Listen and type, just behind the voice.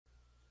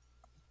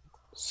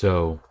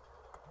So,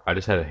 I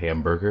just had a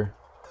hamburger,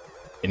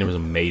 and it was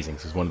amazing.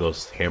 It's one of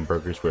those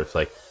hamburgers where it's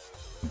like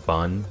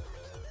bun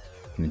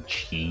and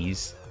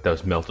cheese that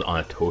was melted on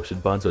a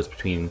toasted bun. So it's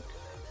between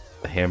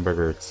the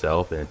hamburger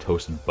itself and a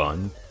toasted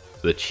bun.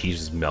 So the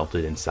cheese is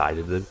melted inside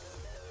of it,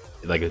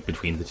 like it's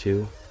between the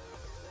two.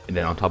 And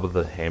then on top of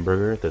the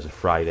hamburger, there's a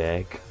fried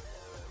egg.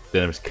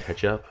 Then there's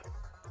ketchup.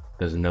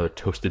 There's another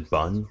toasted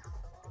bun.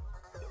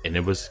 And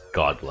it was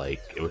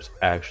godlike. It was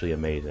actually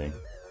amazing.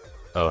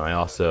 Oh, and I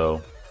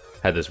also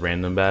had this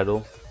random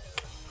battle.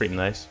 Pretty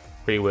nice.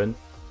 Pretty win.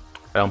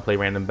 I don't play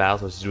random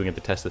battles. I was just doing it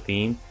to test the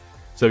theme.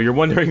 So if you're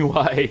wondering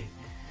why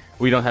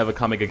we don't have a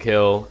comic a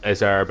kill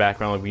as our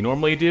background like we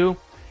normally do,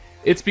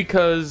 it's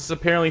because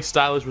apparently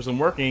Stylus wasn't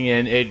working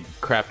and it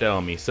crapped out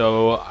on me.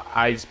 So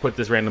I just put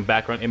this random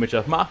background image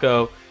of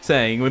Mako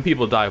saying when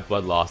people die of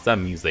blood loss, that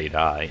means they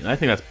die. And I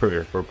think that's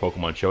perfect for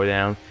Pokemon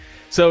Showdown.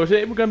 So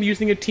today we're going to be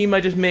using a team I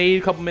just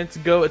made a couple minutes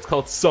ago. It's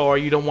called Saur.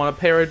 You don't want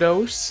a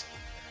Parados.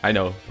 I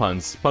know,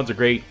 puns. Puns are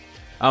great.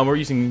 We're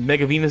using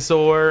Mega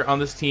Venusaur on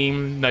this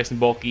team. Nice and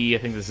bulky. I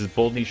think this is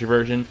Bold Nature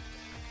version.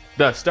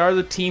 The star of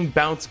the team,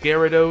 Bounce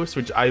Gyarados,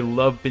 which I've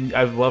loved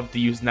to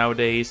use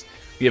nowadays.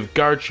 We have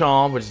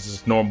Garchomp, which is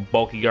just normal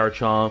bulky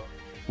Garchomp.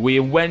 We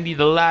have Wendy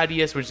the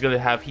Latias, which is going to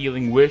have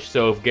Healing Wish,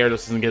 so if Gyarados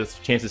doesn't get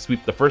a chance to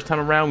sweep the first time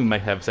around, we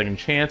might have a second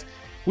chance.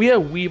 We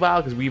have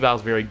Weavile, because Weavile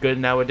is very good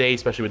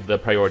nowadays, especially with the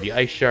priority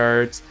Ice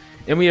Shards.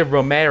 And we have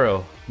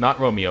Romero, not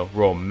Romeo,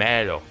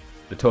 Romero,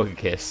 the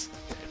Togekiss,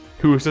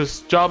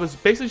 whose job is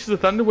basically just a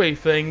Thunder Wave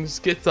thing,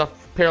 gets up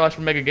paralyzed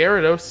from Mega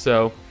Gyarados,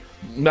 so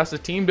that's the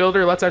team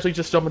builder. Let's actually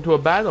just jump into a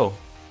battle.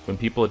 When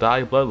people die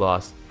of blood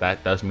loss,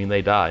 that does mean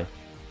they die.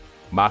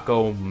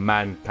 Mako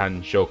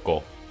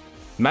Mankanshoko.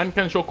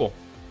 Mankanshoko.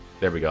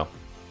 There we go.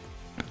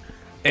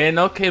 And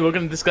okay,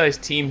 looking at this guy's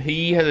team,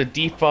 he has a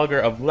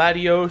Defogger of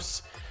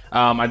Latios.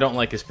 I don't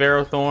like his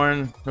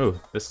Ferrothorn. Oh,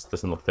 this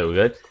doesn't look so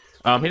good.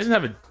 He doesn't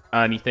have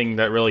anything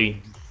that really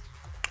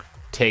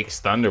takes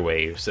Thunder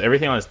Waves.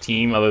 Everything on his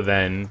team other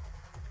than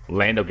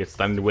Lando gets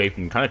Thunder Wave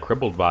and kind of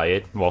crippled by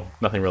it. Well,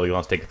 nothing really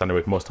wants to take a Thunder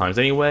Wave most times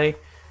anyway.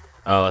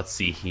 Let's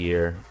see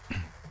here.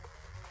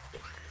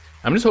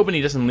 I'm just hoping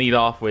he doesn't lead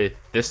off with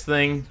this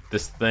thing,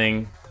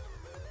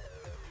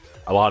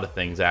 a lot of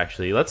things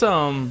actually. Let's lead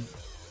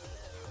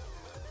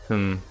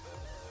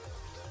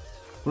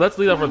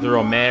off with the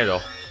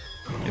Romero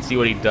and see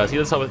what he does. He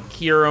does off with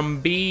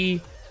Kyurem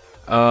B.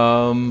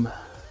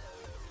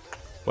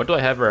 What do I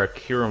have for a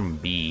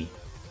Kyurem B?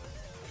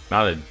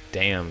 Not a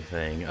damn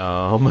thing.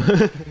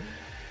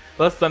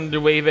 Let's Thunder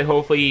Wave it.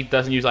 Hopefully he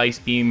doesn't use Ice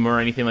Beam or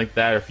anything like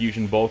that, or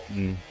Fusion Bolt,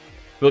 and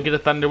we'll get the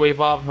Thunder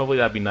Wave off, and hopefully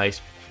that'd be nice.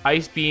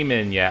 Ice Beam,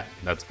 and yeah,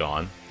 that's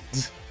gone.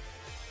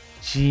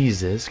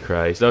 Jesus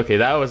Christ. Okay,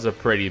 that was a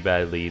pretty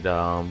bad lead.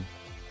 Doesn't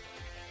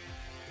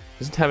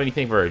have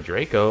anything for a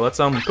Draco. Let's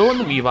go in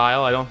the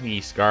Weavile. I don't think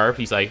he's Scarf.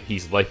 He's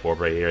Life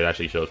Orb right here. It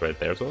actually shows right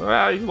there.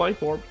 So he's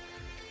Life Orb.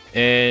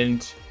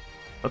 And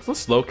let's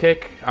Slow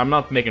Kick. I'm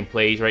not making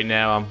plays right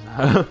now.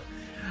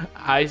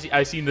 I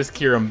seen this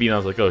Kyurem B and I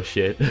was like, oh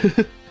shit.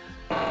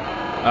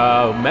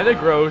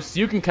 Metagross,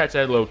 you can catch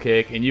that low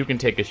kick, and you can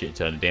take a shit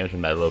ton of damage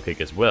from that low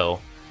kick as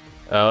well.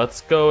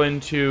 Let's go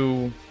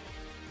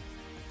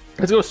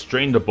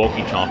straight into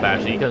Bulky Chomp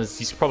actually, because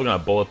he's probably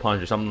gonna Bullet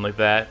Punch or something like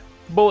that.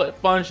 Bullet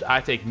Punch,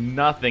 I take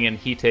nothing, and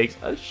he takes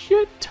a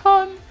shit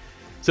ton.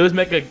 So his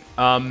Mega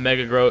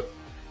Metagross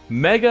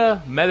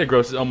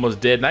is almost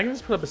dead, and I can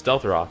just put up a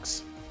Stealth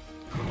Rocks.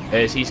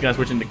 As he's gonna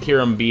switch into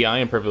Kyurem B, I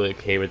am perfectly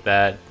okay with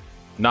that.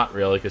 Not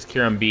really, because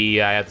Kyurem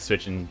B, I have to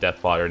switch in Death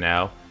Fodder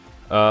now.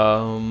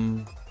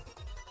 So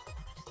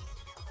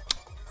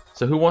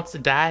who wants to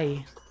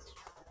die?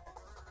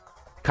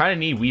 Kind of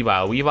need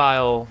Weavile.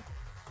 Weavile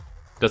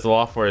does a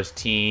lot for his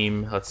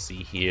team. Let's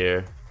see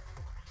here.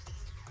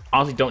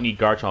 Honestly, don't need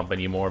Garchomp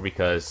anymore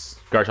because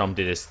Garchomp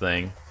did his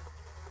thing.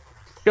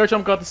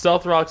 Garchomp got the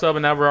Stealth Rocks up,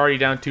 and now we're already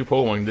down 2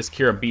 Pokemon. This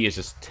Kyurem B is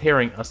just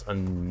tearing us a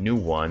new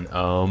one.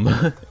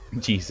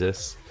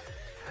 Jesus.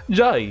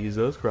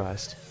 Jesus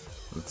Christ.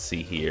 Let's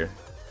see here.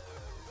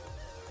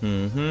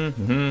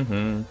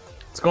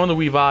 Let's go on the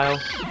Weavile.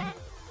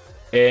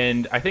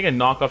 And I think a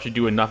knockoff should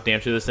do enough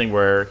damage to this thing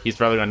where he's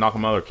rather going to knock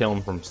him out or kill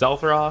him from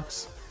Stealth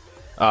Rocks.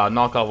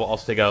 Knockoff will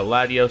also take out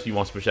Latios, so you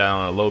want to switch that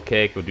on a low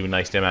kick. Will do a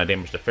nice amount of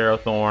damage to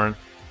Ferrothorn.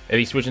 If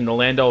he's switching to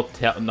Lando,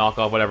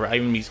 knockoff whatever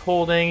item he's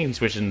holding. If he's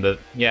switching to...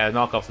 Yeah,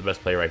 knockoff's the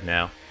best play right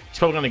now. He's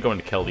probably going to go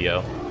into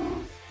Keldeo.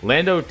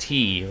 Lando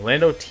T.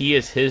 Lando T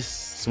is his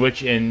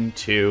switch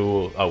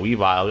into a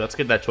Weavile. Let's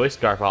get that Choice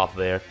Scarf off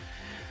there.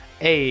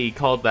 Hey,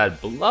 called that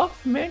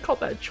bluff, man. Called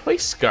that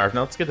Choice Scarf.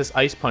 Now let's get this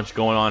Ice Punch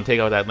going on and take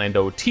out that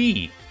Lando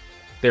T.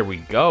 There we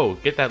go.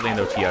 Get that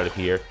Lando T out of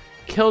here.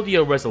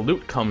 Keldeo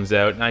Resolute comes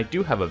out, and I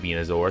do have a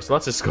Venusaur, so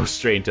let's just go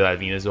straight into that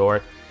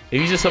Venusaur.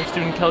 If he's just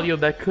substituting Keldeo,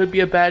 that could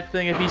be a bad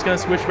thing if he's going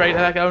to switch right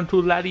back out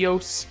into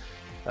Latios.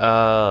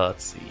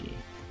 Let's see.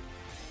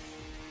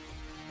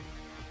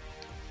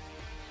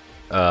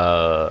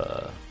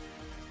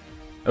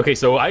 Okay,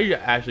 so I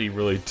actually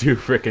really do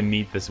frickin'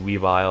 need this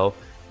Weavile.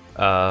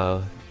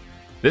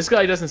 This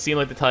guy doesn't seem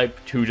like the type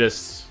to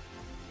just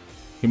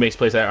He makes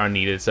plays that aren't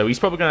needed, so he's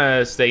probably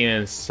gonna stay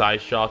in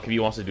side shock. If he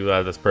wants to do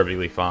that, that's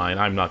perfectly fine.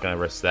 I'm not gonna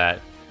risk that.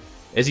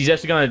 Is he's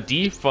actually gonna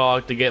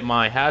defog to get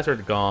my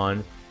hazard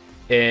gone,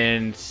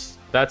 and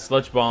that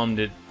sludge bomb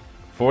did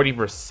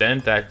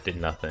 40%. That did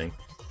nothing.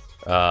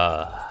 You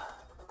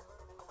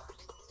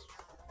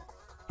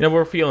know,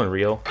 we're feeling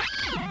real.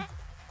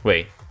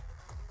 Wait.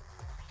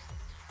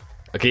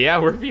 Okay, yeah,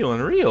 we're feeling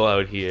real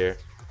out here.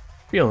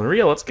 Feeling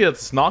real. Let's get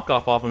this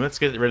knockoff off him. Let's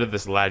get rid of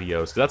this Latios,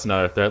 because that's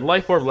another threat.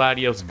 Life Orb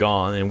Latios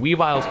gone, and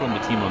Weavile's putting the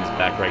team on his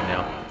back right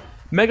now.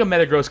 Mega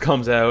Metagross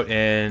comes out,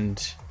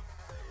 and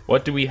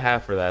what do we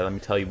have for that? Let me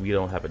tell you, we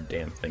don't have a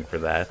damn thing for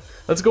that.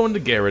 Let's go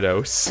into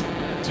Gyarados, so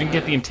we can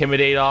get the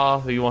Intimidate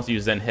off. If he wants to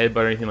use Zen Headbutt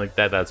or anything like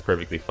that, that's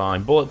perfectly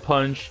fine. Bullet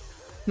Punch,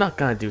 not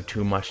gonna do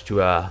too much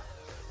to a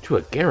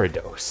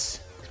Gyarados.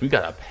 We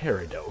got a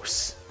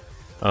Parados.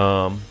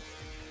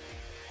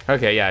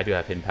 Okay, yeah, I do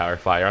have Hidden Power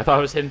Fire. I thought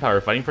it was Hidden Power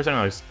Fighting for a second.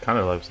 I was kind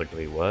of like,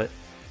 wait, what?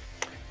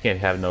 Can't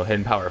have no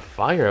Hidden Power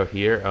Fire out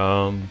here.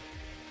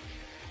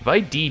 If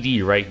I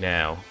DD right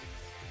now,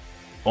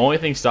 only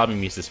thing stopping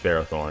me is this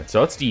Ferrothorn.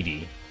 So let's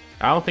DD.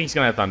 I don't think he's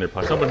gonna have Thunder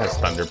Punch. Someone has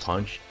Thunder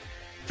Punch.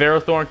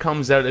 Ferrothorn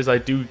comes out as I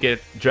do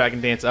get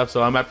Dragon Dance up,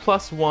 so I'm at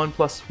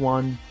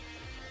 +1/+1.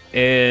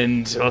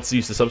 And let's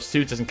use the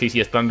substitute just in case he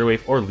has Thunder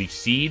Wave or Leaf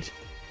Seed.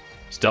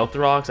 Stealth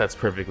Rocks, that's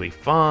perfectly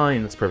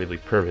fine. That's perfectly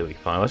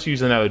fine. Let's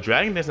use another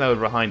Dragon Dance now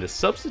behind the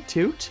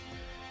substitute.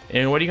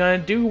 And what are you gonna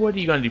do? What are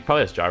you gonna do?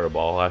 Probably has Gyro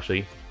Ball,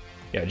 actually.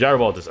 Yeah, Gyro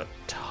Ball does a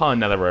ton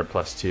now that we're at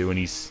 +2, and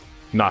he's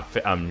not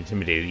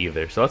intimidated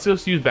either. So let's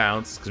just use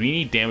Bounce, because we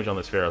need damage on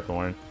this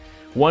Ferrothorn.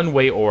 One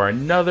way or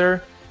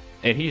another.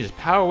 And he just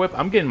Power Whip.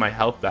 I'm getting my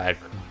health back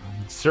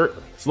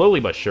slowly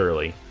but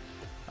surely.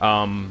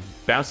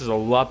 Bounces a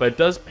lot, but it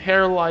does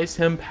paralyze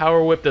him.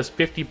 Power Whip does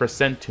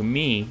 50% to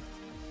me.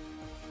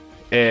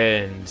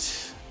 And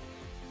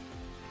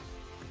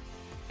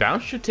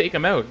Bounce should take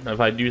him out if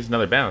I use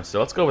another Bounce, so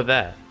let's go with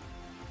that.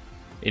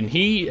 And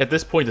he, at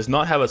this point, does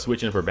not have a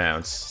switch in for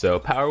Bounce, so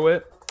Power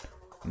Whip,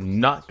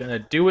 not gonna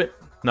do it,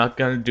 not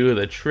gonna do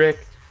the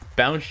trick.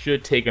 Bounce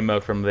should take him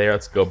out from there.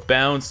 Let's go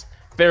Bounce.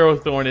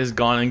 Ferrothorn is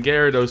gone, and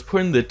Gyarados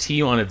putting the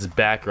team on its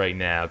back right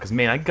now, because,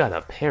 man, I got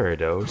a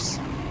Parados.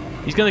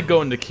 He's gonna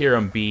go into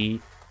Kyurem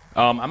B.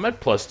 I'm at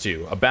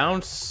 +2. A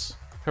Bounce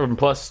from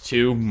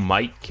 +2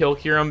 might kill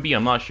Kyurem B.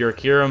 I'm not sure.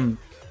 Kyurem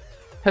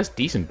has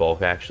decent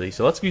bulk, actually.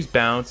 So let's use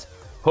Bounce.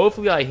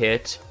 Hopefully I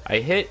hit. I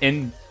hit,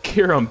 and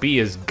Kyurem B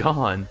is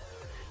gone.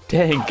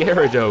 Dang,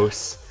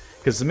 Gyarados.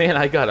 Because, man,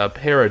 I got a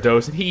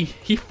Parados, and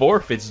he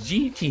forfeits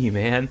GG,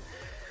 man.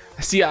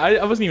 See,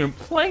 I wasn't even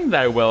playing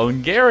that well,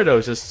 and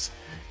Gyarados just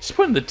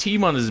putting the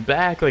team on his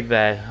back like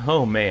that.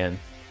 Oh, man.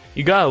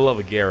 You gotta love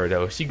a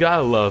Gyarados. You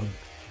gotta love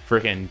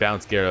freaking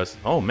Bounce Gyarados.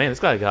 Oh, man, this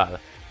guy got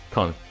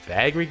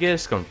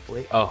Confagrigus,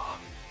 oh.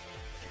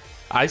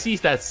 I see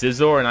that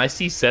Scizor, and I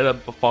see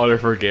setup fodder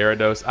for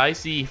Gyarados. I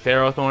see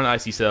Ferrothorn, I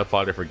see setup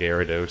fodder for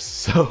Gyarados.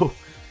 So,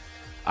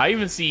 I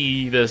even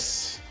see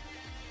this,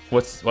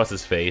 what's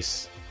his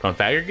face?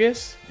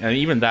 Confagrigus? And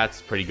even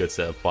that's pretty good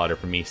setup fodder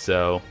for me,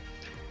 so,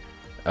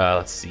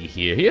 let's see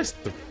here. He has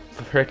the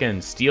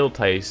frickin' Steel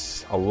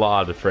types, a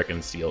lot of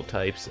frickin' Steel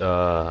types.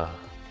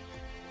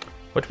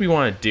 What do we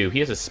want to do? He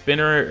has a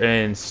Spinner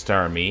and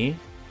Starmie.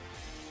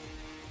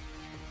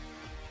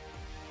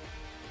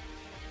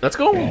 Let's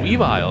go with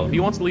Weavile. If he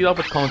wants to lead off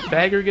with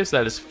Confagrigus,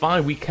 that is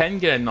fine. We can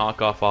get a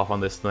knockoff off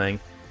on this thing.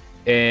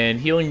 And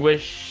Healing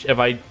Wish, if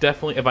I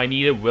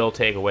need it, will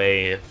take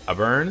away a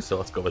burn. So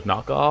let's go with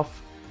knockoff.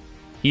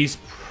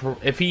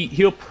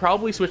 He'll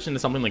probably switch into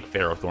something like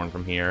Ferrothorn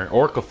from here,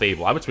 or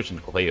Clefable. I would switch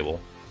into Clefable.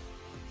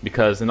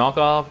 Because the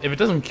knockoff, if it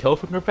doesn't kill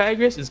from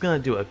Confagrigus, it's gonna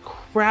do a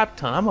crap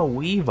ton. I'm a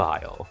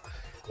Weavile.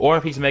 Or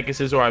if he's Mega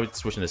Scizor, I would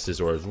switch into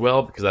Scizor as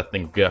well, because I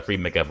think get a free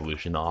Mega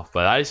Evolution off.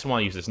 But I just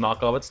want to use this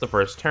knockoff. It's the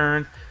first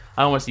turn.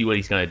 I don't want to see what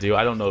he's going to do.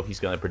 I don't know if he's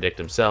going to predict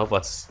himself.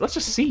 Let's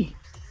just see.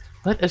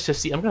 Let us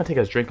just see. I'm going to take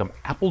a drink of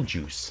apple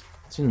juice.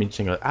 It's going to be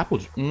drinking apple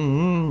juice.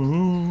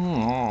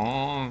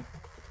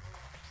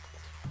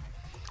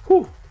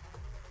 Whew.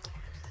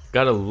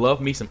 Gotta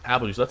love me some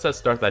apple juice. Let's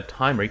start that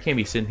timer. You can't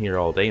be sitting here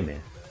all day,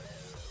 man.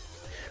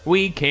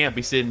 We can't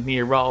be sitting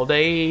here all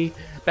day.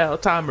 Battle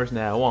timer's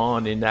now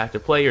on, and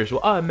active players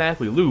will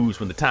automatically lose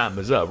when the time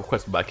is up,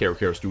 requested by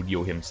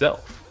Kerokerostudio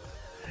himself.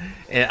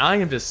 And I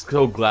am just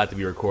so glad to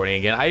be recording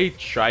again. I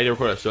tried to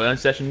record a Showdown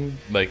session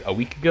like a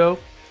week ago,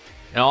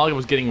 and all I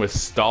was getting was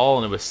stall,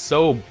 and it was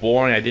so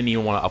boring I didn't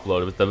even want to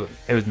upload.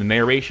 The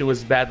narration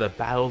was bad, the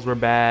battles were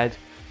bad,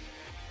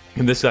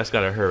 and this guy's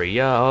gotta hurry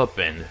up,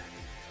 and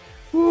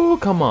ooh,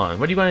 come on,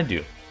 what are you gonna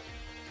do?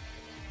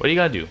 What are you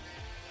gonna do?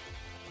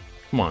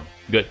 Come on,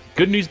 good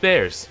news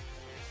bears.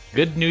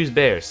 Good news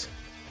bears.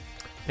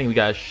 I think we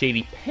got a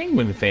shady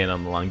penguin fan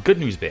on the line. Good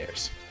news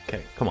bears.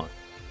 Okay, come on.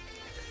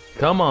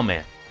 Come on,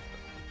 man.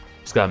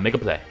 Just gotta make a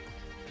play.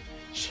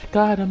 Just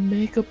gotta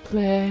make a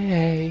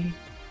play.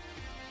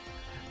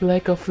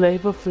 Like a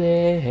Flavor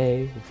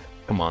Flav.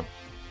 Come on.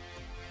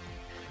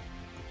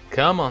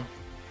 Come on.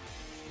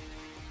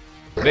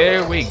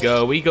 There we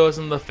go. He goes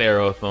in the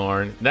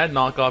Ferrothorn. That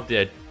knockoff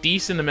did a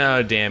decent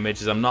amount of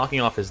damage as I'm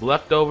knocking off his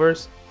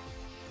leftovers.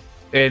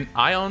 And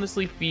I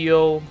honestly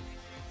feel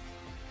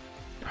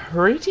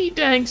pretty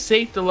dang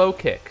safe to low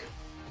kick.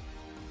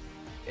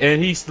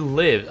 And he's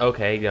lived.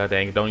 Okay, yeah,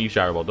 dang. Don't use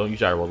Gyro Ball. Don't use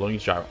Gyro Ball. Don't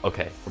use Gyro.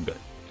 Okay, we're good.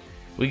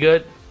 We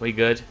good. We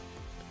good.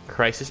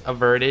 Crisis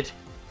averted.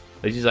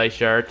 Let's use Ice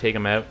Shard. Take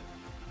him out.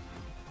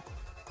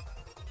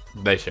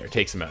 Ice Shard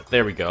takes him out.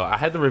 There we go. I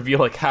had to reveal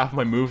like half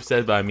my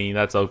moveset, but I mean,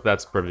 that's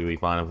perfectly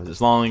fine.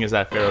 As long as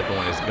that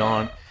Ferrothorn is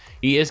gone.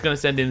 He is going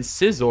to send in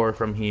Scizor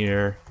from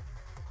here.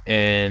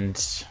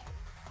 And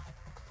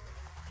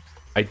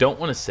I don't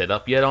want to set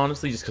up yet,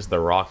 honestly, just because the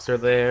rocks are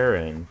there.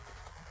 And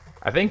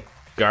I think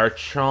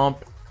Garchomp...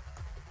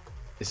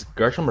 Is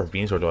Garchomp or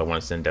Venusaur do I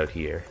want to send out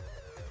here?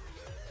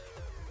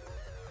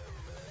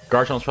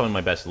 Garchomp's probably my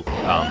best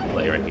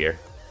play right here.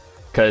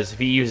 Because if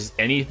he uses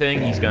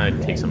anything, he's going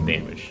to take some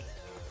damage.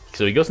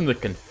 So he goes into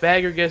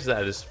Confagragus.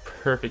 That is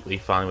perfectly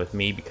fine with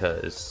me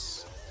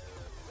because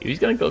he's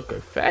going to go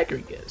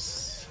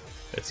Confagragus.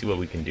 Let's see what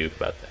we can do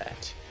about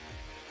that.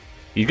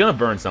 He's going to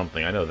burn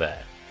something. I know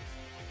that.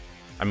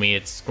 I mean,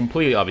 it's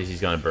completely obvious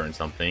he's going to burn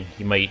something.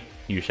 He might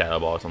use Shadow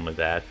Ball or something like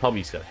that.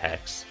 Probably he's got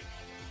Hex.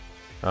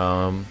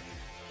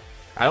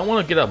 I don't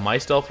want to get up my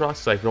Stealth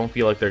Rocks because I don't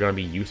feel like they're going to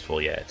be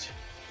useful yet.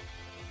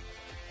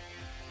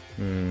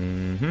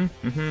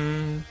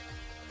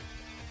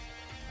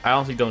 I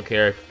honestly don't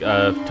care if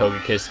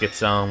Togekiss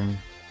gets,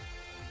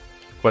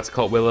 what's it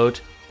called, Willowed?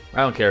 I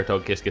don't care if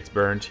Togekiss gets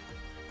burned.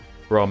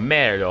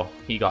 Romero,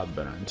 he got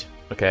burned.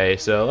 Okay,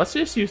 so let's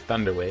just use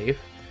Thunder Wave.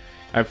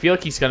 I feel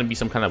like he's going to be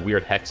some kind of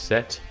weird Hex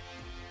set.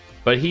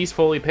 But he's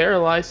fully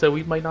paralyzed, so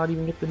we might not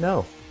even get to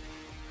know.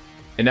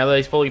 And now that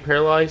he's fully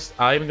paralyzed,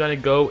 I'm going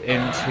to go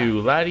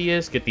into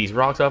Latias, get these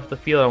rocks off the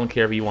field. I don't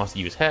care if he wants to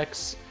use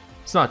Hex.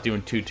 It's not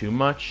doing too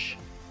much.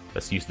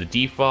 Let's use the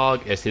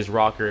Defog as his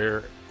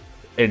rocker.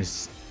 And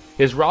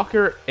his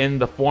rocker in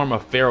the form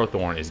of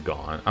Ferrothorn is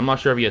gone. I'm not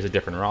sure if he has a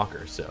different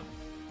rocker, so.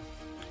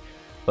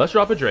 Let's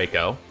drop a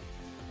Draco.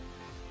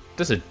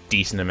 Just a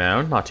decent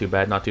amount. Not too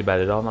bad, not too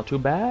bad at all, not too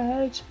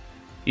bad.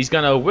 He's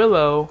gonna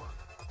Willow.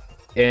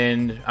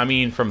 And, I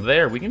mean, from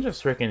there, we can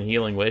just freaking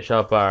Healing Wish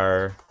up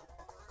our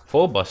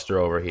Full Buster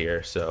over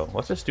here. So,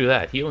 let's just do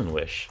that. Healing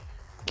Wish.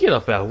 Get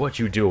up out, what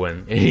you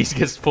doing? And he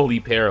gets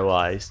fully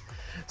paralyzed.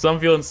 So I'm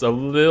feeling a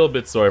little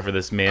bit sorry for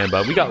this man,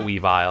 but we got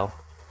Weavile.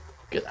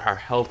 Get our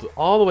health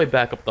all the way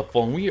back up the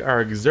full. And we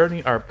are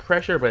exerting our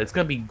pressure, but it's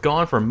going to be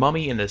gone for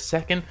Mummy in a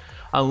second.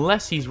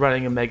 Unless he's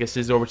running a Mega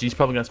Scizor, which he's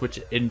probably going to switch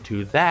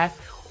into that.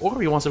 Or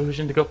if he wants to switch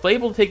into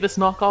Clefable to take this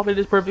knockoff, it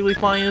is perfectly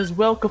fine as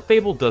well.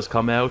 Clefable does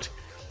come out.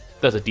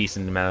 Does a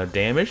decent amount of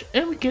damage.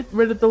 And we get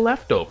rid of the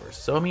leftovers.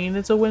 So, I mean,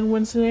 it's a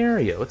win-win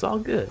scenario. It's all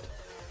good.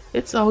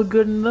 It's all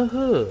good in the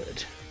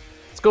hood.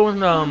 Let's go in,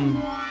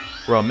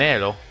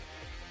 Romero.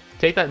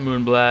 Take that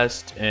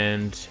Moonblast,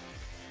 and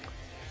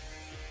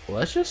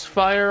let's just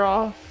fire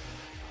off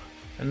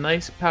a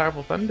nice,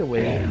 powerful Thunder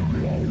Wave.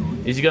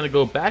 Is he going to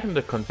go back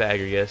into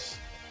Confagragus?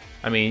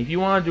 I mean, if you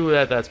want to do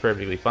that, that's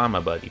perfectly fine, my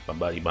buddy. My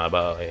buddy, my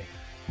boy.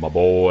 My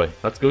boy.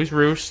 Let's go use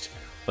Roost.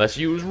 Let's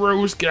use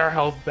Roost, get our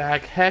health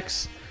back.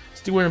 Hex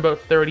is doing about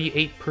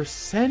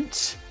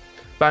 38%.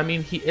 But, I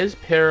mean, he is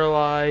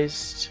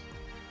paralyzed.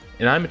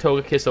 And I'm a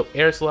Togekiss, so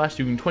Air Slash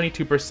doing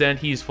 22%.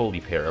 He's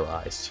fully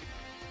paralyzed.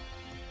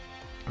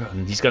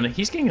 He's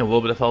getting a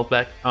little bit of health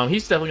back.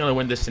 He's definitely gonna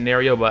win this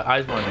scenario, but I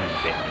just want to do the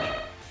damage.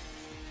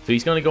 So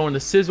he's gonna go into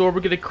Scizor.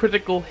 We get a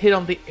critical hit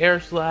on the Air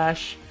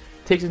Slash,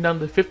 takes him down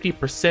to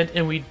 50%,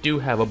 and we do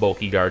have a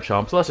bulky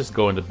Garchomp. So let's just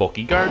go into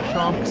bulky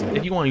Garchomp.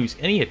 If you want to use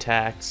any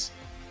attacks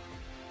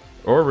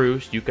or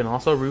Roost, you can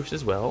also Roost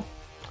as well.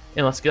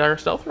 And let's get our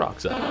Stealth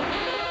Rocks up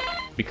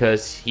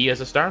because he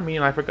has a Starmie,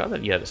 and I forgot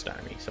that he had a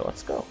Starmie. So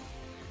let's go.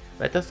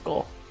 Let us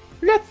go.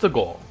 Let's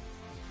go.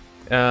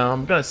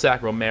 I'm gonna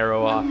sack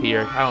Romero off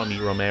here. I don't need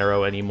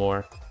Romero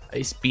anymore.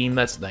 Ice Beam,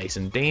 that's nice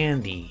and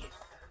dandy.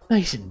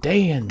 Nice and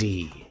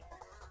dandy.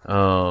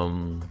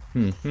 Could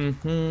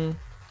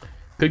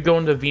go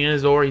into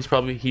Venusaur.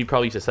 He'd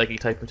probably use a Psychic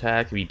type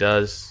attack. If he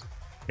does,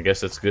 I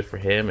guess that's good for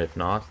him. If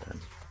not, then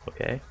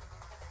okay.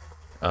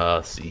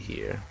 Let's see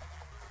here.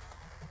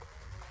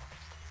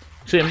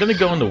 Actually, I'm gonna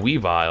go into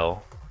Weavile.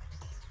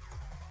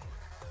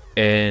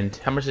 And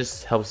how much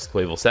this helps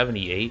level?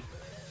 78.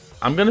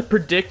 I'm gonna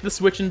predict the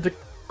switch into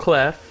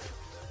Clef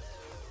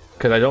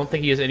because I don't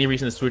think he has any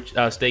reason to switch,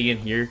 stay in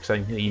here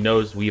because he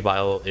knows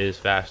Weavile is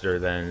faster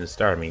than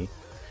Starmie.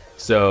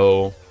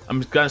 So I'm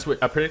gonna switch.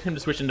 I predict him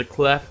to switch into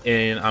Clef,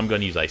 and I'm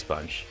gonna use Ice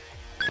Punch.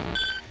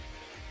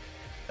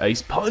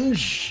 Ice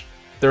Punch,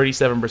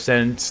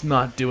 37%.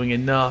 Not doing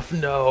enough.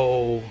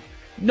 No,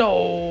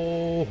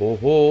 no.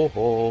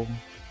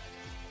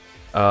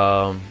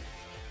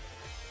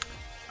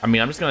 I mean,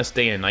 I'm just gonna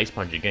stay in Ice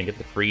Punch again. Get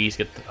the freeze.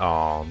 Get the...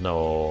 Oh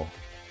no.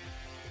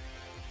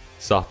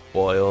 Soft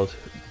boiled.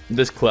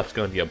 This Clef's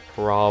gonna be a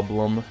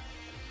problem.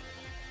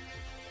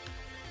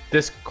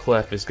 This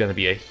Clef is gonna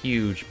be a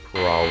huge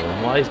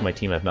problem. Why does my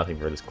team have nothing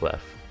for this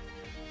Clef?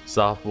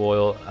 Soft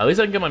boil. At least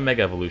I can get my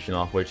Mega Evolution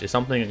off, which is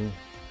something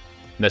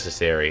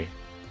necessary.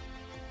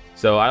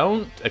 So I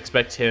don't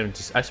expect him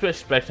to. I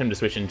expect him to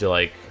switch into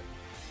like,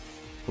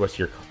 what's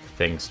your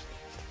thing's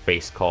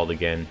face called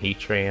again?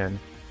 Heatran.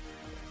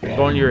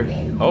 Going your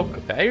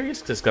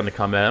Kerokerostudio is gonna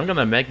come in. I'm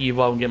gonna Mega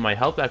Evolve and get my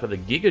health back with a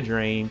Giga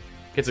Drain.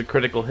 Gets a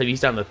critical hit. He's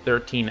down to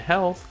 13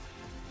 health.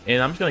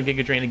 And I'm just gonna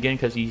Giga Drain again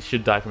because he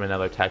should die from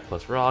another attack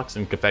plus rocks,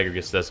 and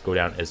Kerokerostudio does go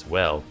down as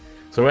well.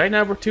 So right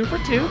now we're 2 for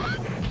 2.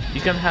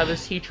 He's gonna have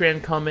this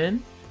Heatran come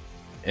in,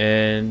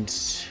 and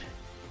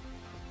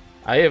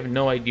I have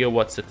no idea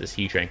what set this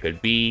Heatran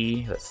could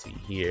be. Let's see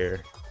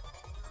here.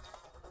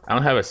 I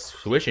don't have a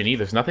switch in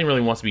either, so nothing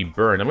really wants to be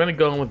burned. I'm gonna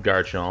go in with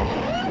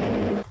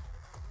Garchomp.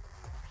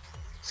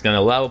 He's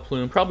gonna Lava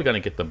Plume, probably gonna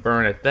get the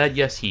burn at that.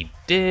 Yes, he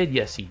did.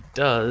 Yes, he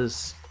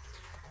does.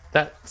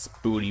 That's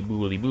booty.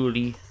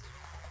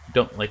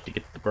 Don't like to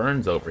get the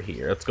burns over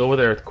here. Let's go with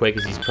Earthquake,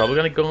 because he's probably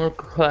gonna go with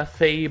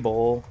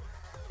Clefable.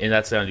 And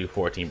that's gonna do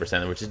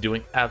 14%, which is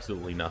doing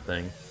absolutely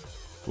nothing.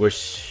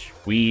 Which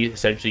we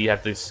essentially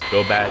have to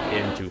go back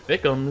into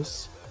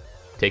Thickums,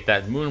 take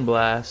that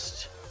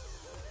Moonblast,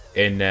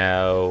 and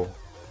now,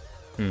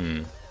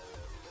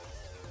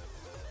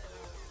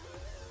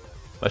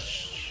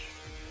 let's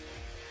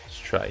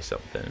try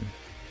something.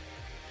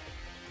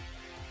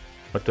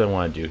 What do I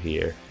want to do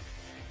here?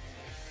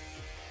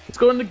 Let's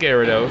go into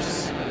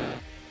Gyarados.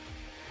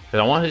 Because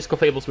I want his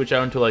Clefable switch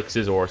out into like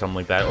Scizor or something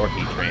like that, or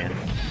Heatran.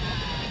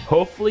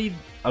 Hopefully,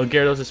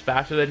 Gyarados is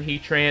faster than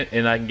Heatran,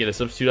 and I can get a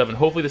substitute up, and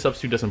hopefully the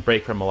substitute doesn't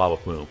break from a Lava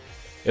Plume.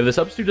 If the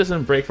substitute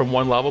doesn't break from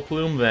one Lava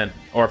Plume, then,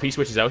 or if he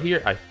switches out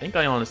here, I think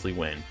I honestly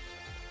win.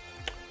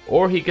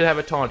 Or he could have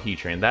a Taunt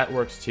Heatran. That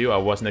works too. I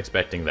wasn't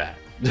expecting that.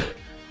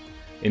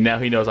 And now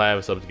he knows I have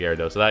a sub to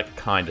Gyarados, so that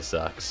kind of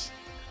sucks.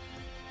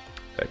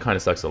 That kind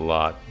of sucks a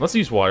lot. Let's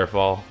use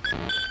Waterfall.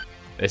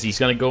 As he's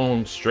going to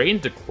go straight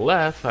into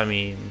Clef, I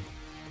mean,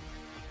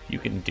 you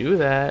can do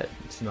that.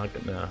 It's not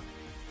going to...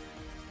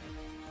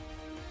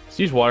 Let's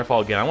use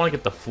Waterfall again. I want to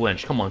get the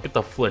flinch. Come on, get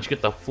the flinch.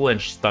 Get the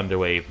flinch, Thunder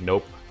Wave.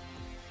 Nope.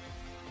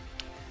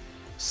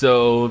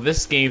 So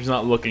this game's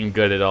not looking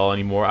good at all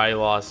anymore. I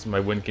lost my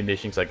win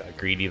condition because I got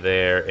greedy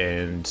there,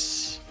 and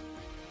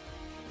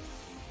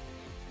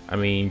I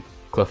mean,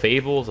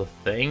 Clefable's a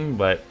thing,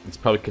 but it's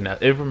probably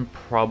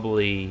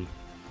probably.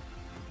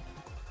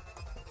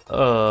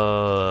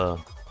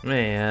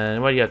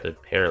 Man, why do you have to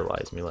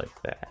paralyze me like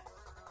that?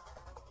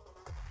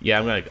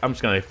 Yeah, I'm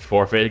just gonna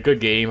forfeit. Good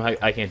game.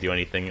 I can't do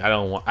anything. I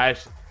don't want.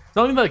 It's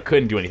not even that I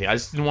couldn't do anything. I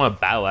just didn't want to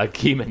battle that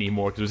game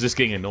anymore because it was just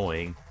getting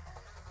annoying.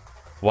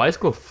 Why is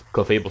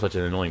Clefable such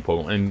an annoying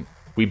Pokemon? And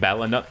we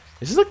battle enough.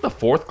 This is like the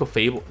third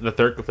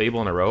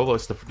Clefable in a row.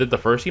 Did the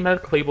first team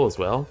have Clefable as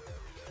well?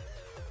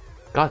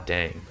 God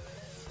dang.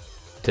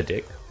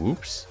 Tadic.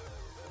 Whoops.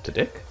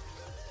 Tadic?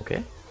 Okay.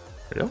 There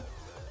we go.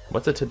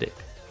 What's a Tadic?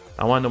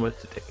 I want to know what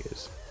Tadic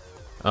is.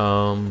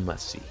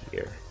 Let's see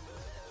here.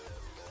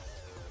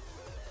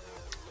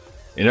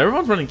 And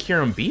everyone's running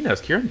Kyurem B now. Is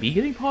Kyurem B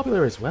getting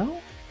popular as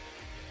well?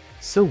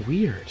 So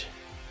weird.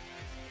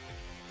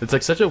 It's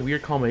like such a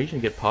weird combination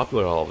to get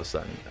popular all of a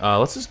sudden.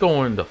 Let's just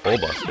go into Full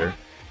Buster.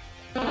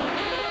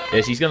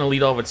 Yes, he's gonna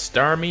lead off with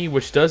Starmie,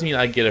 which does mean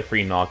I get a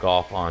free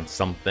knockoff on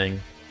something.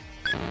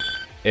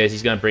 Yes,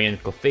 he's gonna bring in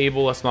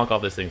Clefable. Let's knock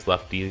off this thing's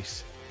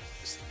lefties.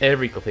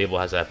 Every Clefable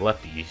has to have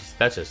lefties.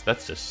 That's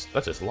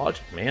just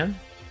logic, man.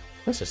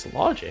 That's just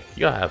logic.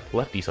 You gotta have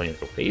lefties on your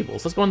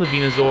Clefables. Let's go into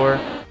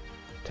Venusaur.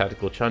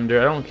 Tactical Chunder.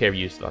 I don't care if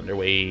you use Thunder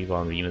Wave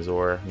on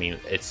Venusaur. I mean,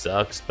 it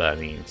sucks, but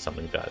I mean,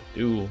 something's gotta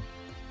do.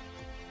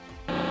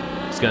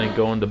 He's gonna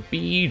go into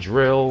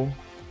Beedrill.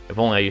 If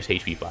only I used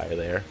HP Fire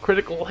there.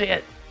 Critical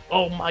hit!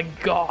 Oh my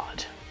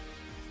god!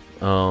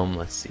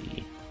 Let's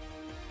see.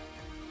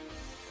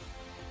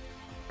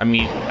 I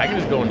mean, I can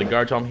just go into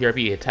Garchomp here. If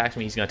he attacks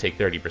me, he's gonna take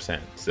 30%.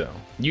 So,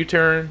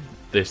 U-turn.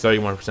 There's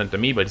 31% to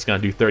me, but he's gonna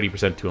do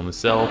 30% to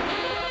himself.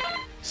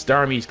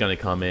 Starmie's gonna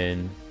come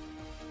in.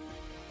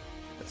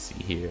 Let's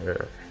see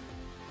here.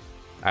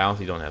 I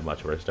honestly don't have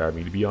much for a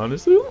Starmie, to be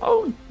honest.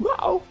 I'm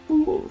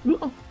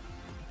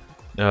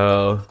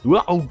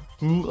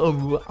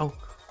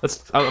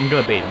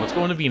gonna bait him. Let's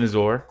go into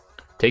Venusaur.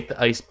 Take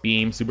the Ice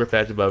Beam, super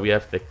fast, but we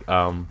have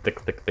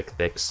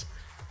thicks.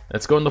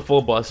 Let's go into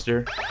Full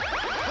Buster.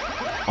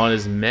 On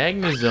his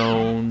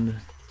Magnezone,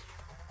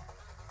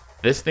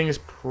 this thing is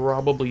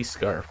probably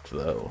Scarfed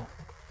though,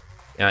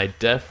 and I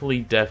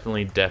definitely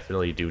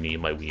do need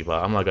my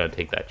Weavile. I'm not gonna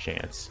take that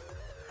chance.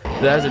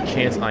 That is a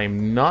chance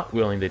I'm not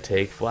willing to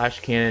take. Flash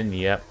Cannon,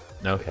 yep,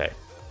 okay.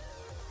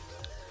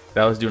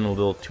 That was doing a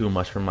little too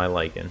much for my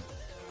liking.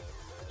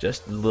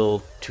 Just a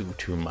little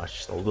too much.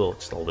 Just a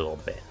little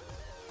bit.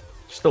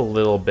 Just a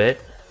little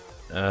bit.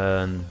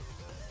 I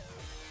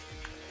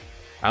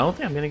don't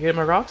think I'm gonna get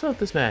my rocks out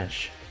this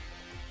match.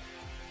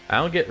 I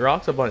don't get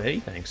rocks up on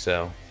anything,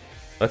 so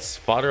let's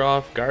fodder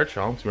off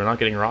Garchomp. We're not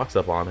getting rocks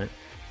up on it.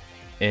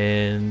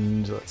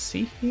 And let's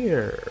see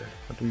here.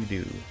 What do we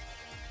do?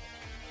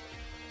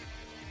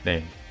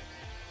 Dang.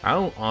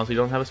 I honestly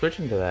don't have a switch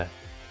into that.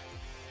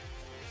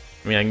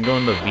 I mean, I can go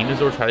into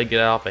Venusaur, try to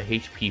get off a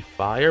HP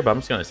Fire, but I'm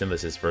just going to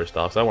Synthesis first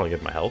off, so I want to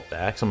get my health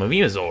back. So I'm a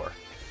Venusaur.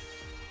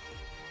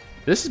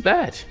 This is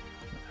bad.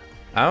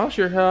 I'm not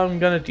sure how I'm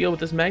going to deal with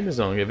this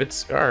Magnezone. If it's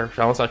Scarf,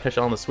 unless I catch it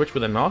on the switch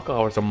with a knockoff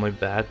or something like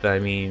that, I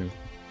mean,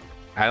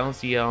 I don't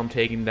see how I'm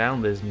taking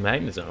down this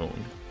Magnezone.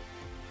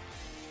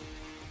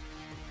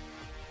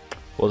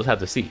 We'll just have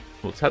to see.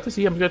 We'll just have to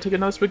see. I'm going to take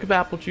another swig of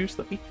apple juice.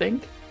 Let me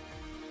think.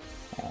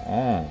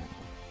 Oh.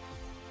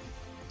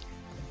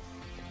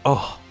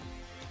 Oh.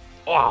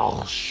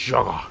 Oh,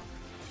 sugar.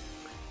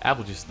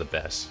 Apple juice is the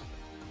best.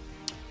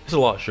 There's a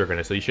lot of sugar in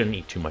it, so you shouldn't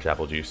eat too much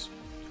apple juice.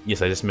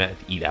 Yes, I just meant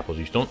to eat apple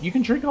juice. You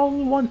can drink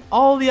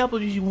all the apple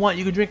juice you want.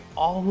 You can drink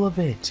all of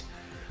it,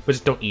 but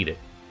just don't eat it.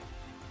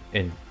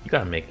 And you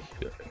gotta make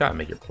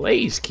your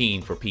plays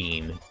keen for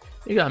peen.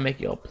 You gotta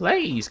make your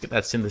plays. Get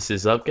that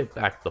synthesis up. Get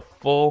back to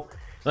full.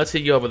 Let's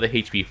hit you up with a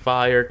HP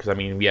Fire, because I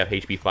mean we have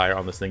HP Fire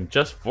on this thing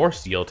just for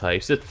Steel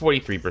types. It's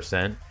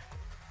 43%.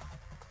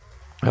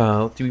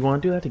 Do we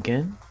want to do that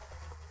again?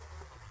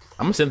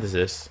 I'm a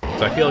Synthesis,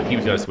 so I feel like he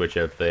was gonna switch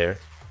out there,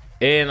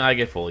 and I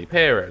get fully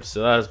parried.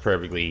 So that's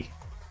perfectly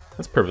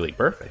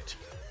perfect.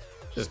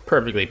 Just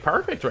perfectly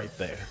perfect right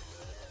there.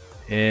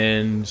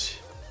 And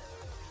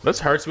let's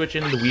hard switch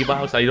into the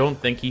Weebox. I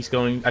think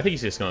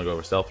he's just gonna go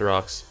over Stealth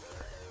Rocks.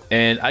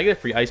 And I get a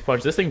free Ice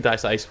Punch. This thing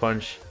dies to Ice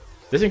Punch.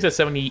 This thing's at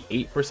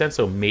 78%,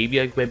 so maybe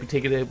I might be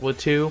taking it with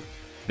 2.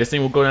 This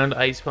thing will go down to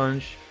Ice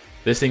Punch.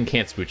 This thing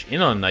can't switch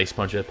in on an Ice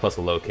Punch plus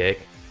a low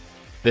kick.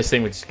 This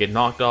thing would just get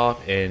knocked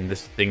off, and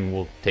this thing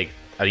will take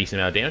a decent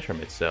amount of damage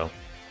from it. So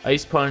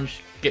Ice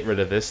Punch, get rid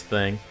of this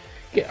thing.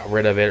 Get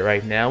rid of it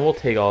right now. We'll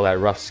take all that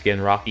Rough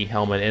Skin, Rocky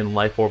Helmet, and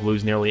Life Orb,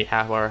 lose nearly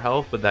half our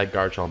health, but that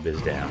Garchomp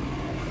is down.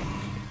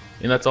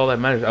 And that's all that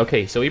matters.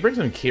 Okay, so he brings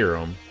in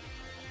Kyurem.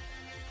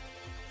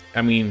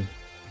 I mean,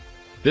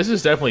 this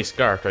is definitely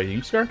Scarfed. Are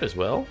you Scarfed as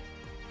well?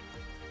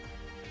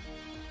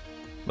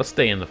 Let's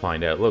stay in to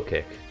find out. Low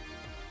kick.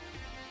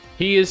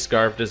 He is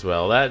Scarfed as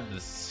well. That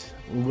is...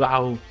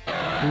 Wow.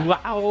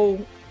 Wow.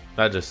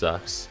 That just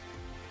sucks.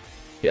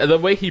 Yeah, the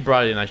way he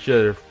brought it in, I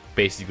should have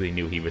basically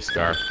knew he was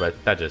Scarfed, but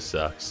that just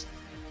sucks.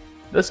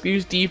 Let's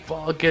use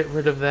Default, get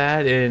rid of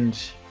that, and...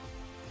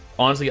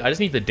 Honestly, I just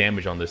need the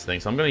damage on this thing,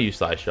 so I'm going to use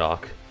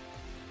Psyshock.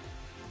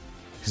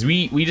 Because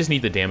we just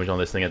need the damage on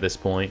this thing at this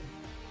point.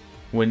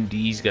 When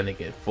D's going to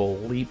get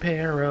fully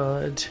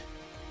parried.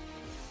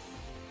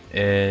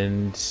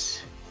 And...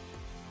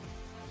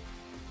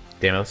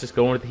 Damn it, let's just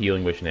go in with the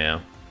Healing Wish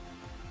now.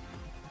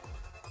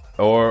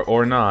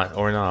 Or not.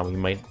 We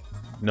might...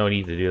 No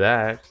need to do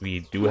that. We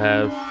do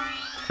have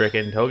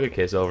frickin'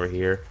 Togekiss over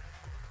here.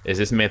 Is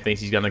this man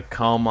thinks he's gonna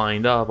Calm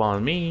Mind up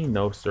on me?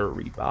 No,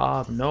 sirree,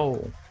 Bob.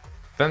 No.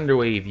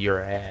 Thunderwave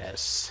your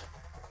ass.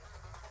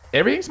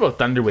 Everything's about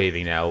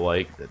Thunderwaving now.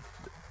 Like,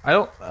 I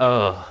don't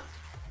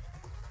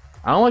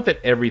like that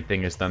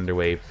everything is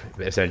Thunderwave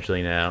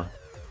essentially now.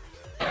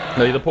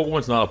 No, the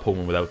Pokemon's not a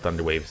Pokemon without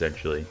Thunderwave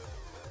essentially.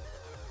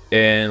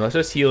 And let's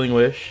just Healing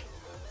Wish.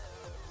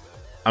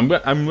 I'm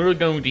really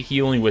going to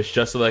Healing Wish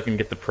just so that I can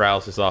get the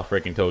paralysis off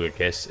freaking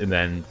Togekiss, and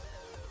then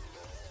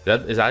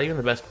is that even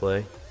the best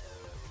play?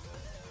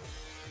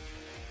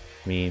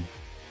 I mean,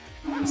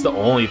 it's the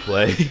only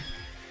play.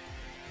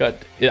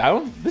 God,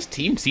 this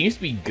team seems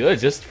to be good.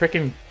 Just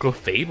freaking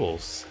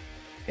Clefables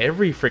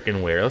every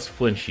freaking where. Let's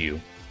flinch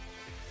you.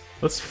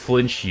 Let's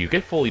flinch you.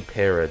 Get fully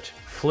parried.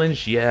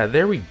 Flinch, yeah.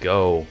 There we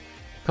go.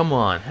 Come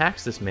on,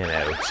 hacks this man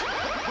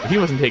out. He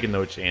wasn't taking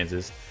no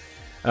chances.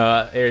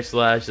 Air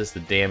Slash, just the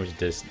damage.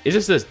 It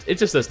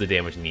just does the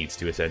damage it needs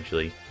to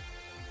essentially.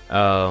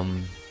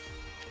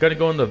 Gonna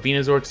go into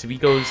Venusaur because if he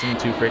goes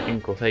into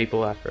freaking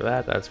Clefable after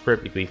that, that's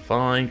perfectly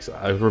fine. So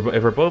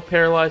if we're both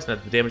paralyzed and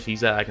at the damage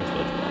he's at, I can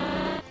switch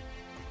back.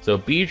 So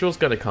Beedrill's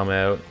gonna come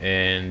out,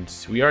 and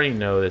we already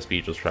know this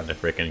Beedrill's trying to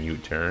freaking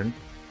U-turn,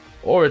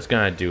 or it's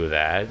gonna do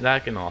that.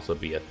 That can also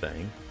be a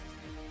thing.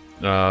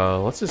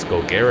 Let's just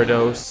go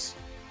Gyarados.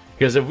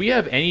 Because if we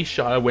have any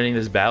shot at winning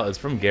this battle, it's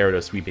from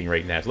Gyarados sweeping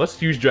right now. So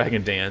let's use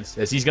Dragon Dance,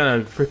 as he's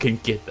gonna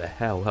freaking get the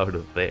hell out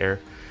of there.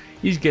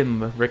 He's getting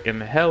the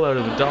freaking hell out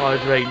of the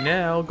dodge right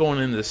now, going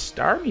into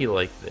Starmie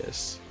like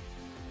this.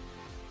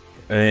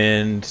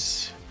 And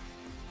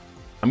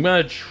I'm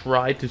gonna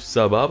try to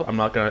sub up. I'm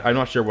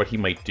not sure what he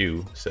might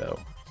do. So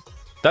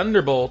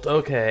Thunderbolt,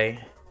 okay.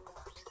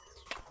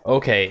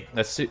 Okay,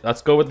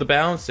 let's go with the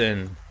bounce,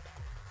 and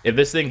if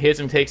this thing hits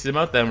and takes him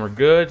out, then we're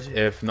good.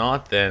 If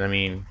not, then I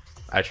mean,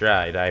 I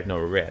tried. I have no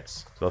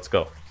regrets. So let's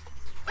go.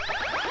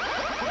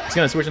 He's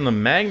gonna switch on the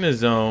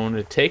Magnezone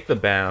to take the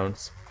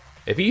bounce.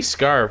 If he's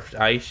Scarfed,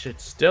 I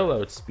should still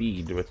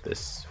outspeed with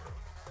this.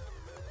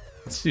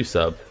 Let's do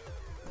sub.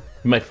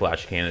 He might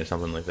Flash Cannon or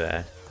something like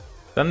that.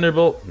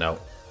 Thunderbolt? No.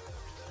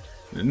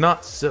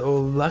 Not so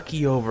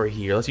lucky over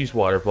here. Let's use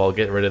Waterfall.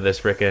 Get rid of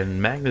this frickin'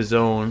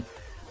 Magnezone.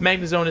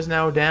 Magnezone is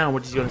now down.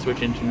 What is he going to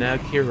switch into now?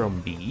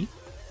 Kyurem B.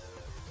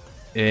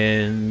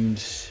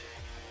 And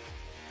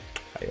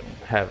I don't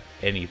have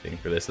anything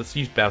for this. Let's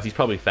use Bounce. He's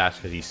probably fast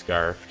because he's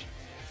Scarfed.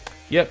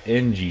 Yep,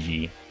 and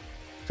GG.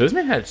 So this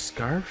man had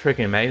Scarf,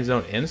 freaking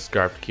Magnezone, and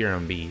Scarf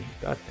Kieran B.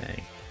 God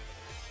dang.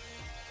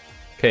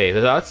 Okay,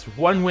 that's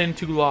 1 win,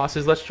 2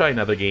 losses. Let's try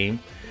another game.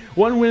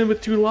 1 win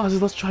with 2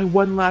 losses. Let's try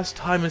one last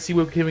time and see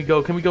what can we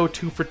go. Can we go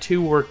 2 for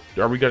 2 or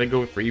are we gonna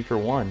go 3 for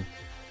 1?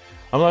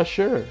 I'm not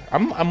sure.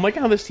 I'm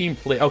liking how this team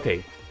play.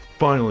 Okay,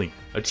 finally,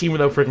 a team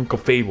without freaking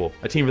Clefable,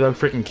 a team without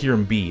freaking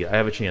Kieran B. I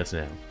have a chance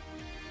now.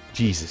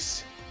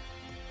 Jesus.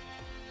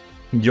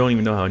 You don't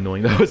even know how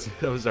annoying that was.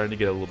 That was starting to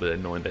get a little bit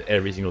annoying that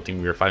every single team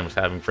we were fighting was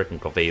having freaking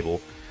Clefable.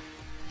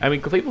 I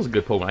mean, Clefable's a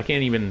good Pokemon. I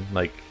can't even,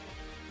 like,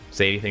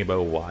 say anything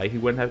about why he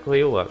wouldn't have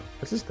Clefable.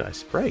 What's this guy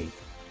spray?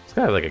 This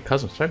guy has, like, a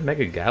custom strike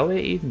Mega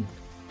Gallade?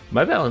 Am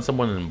I battling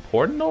someone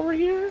important over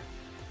here?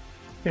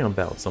 I think I'm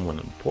battling someone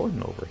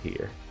important over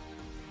here.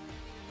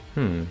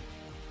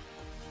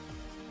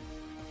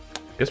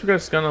 Guess we're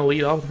just gonna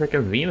lead off with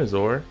freaking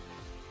Venusaur.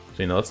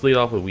 So, you know, let's lead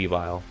off with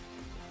Weavile.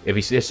 If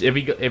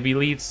he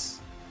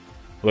leads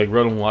like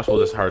Rotom Wash, we'll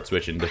just hard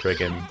switch into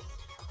freaking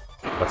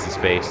what's his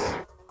face?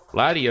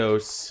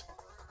 Latios.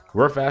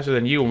 We're faster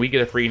than you, and we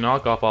get a free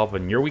knockoff off,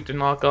 and you're weak to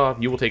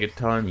knockoff. You will take a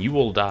ton. You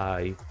will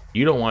die.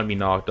 You don't want to be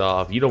knocked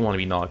off. You don't want to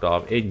be knocked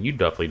off, and you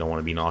definitely don't want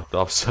to be knocked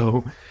off.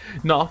 So,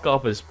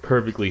 knockoff is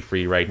perfectly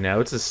free right now.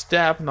 It's a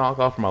stab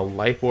knockoff from a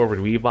Life Orb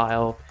and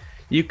Weavile.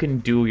 You can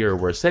do your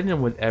worst. Send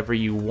in whatever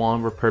you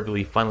want. We're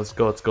perfectly fine. Let's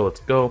go. Let's go.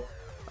 Let's go.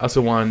 I also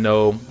want to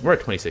know, we're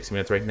at 26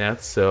 minutes right now,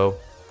 so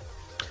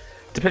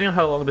depending on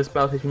how long this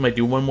battle takes, we might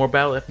do one more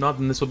battle. If not,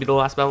 then this will be the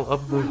last battle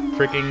of the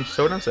freaking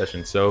Showdown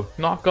session. So,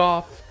 knock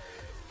off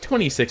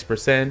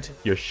 26%.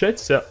 Your shed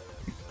shell.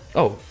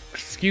 Oh,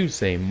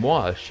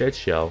 excuse-moi, shed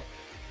shell.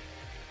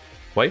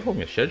 Why are you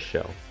holding a shed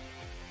shell?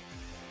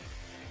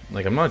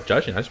 Like, I'm not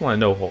judging. I just want to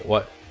know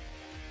what.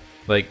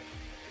 Like,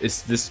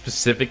 is this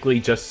specifically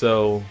just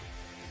so.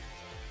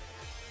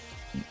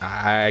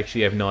 I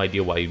actually have no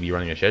idea why you'd be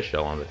running a shed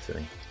shell on this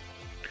thing.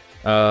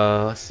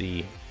 Let's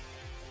see.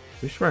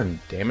 We should run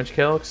Damage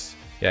Calcs.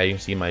 Yeah, you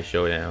can see my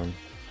Showdown.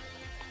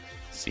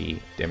 Let's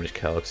see, Damage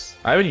Calcs.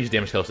 I haven't used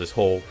Damage Calcs this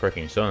whole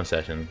freaking Showdown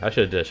session. I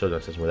should have did a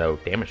Showdown session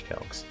without Damage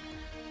Calcs.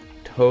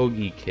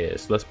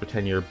 Togekiss. Let's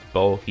pretend you're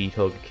bulky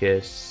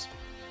Togekiss.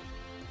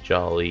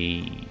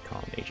 Jolly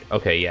combination.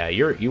 Okay, yeah,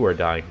 you are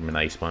dying from an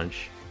Ice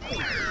Punch.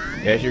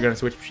 Yes, you're gonna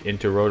switch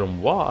into Rotom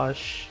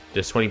Wash.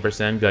 Just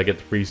 20%. Gotta get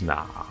the freeze.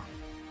 Nah.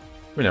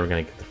 We're never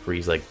gonna get the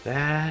freeze like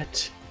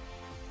that.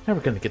 Never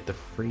gonna get the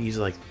freeze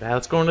like that.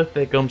 Let's go into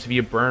Thickums. If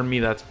you burn me,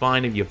 that's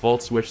fine. If you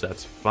Volt Switch,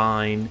 that's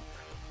fine.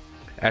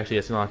 Actually,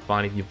 it's not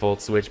fine if you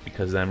Volt Switch,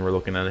 because then we're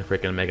looking at a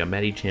freaking Mega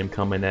Medicham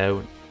coming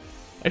out.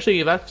 Actually,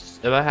 if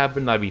that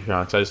happened, I'd be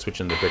fine. So I just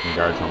switch into the freaking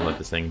Garchomp and let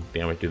this thing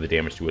do the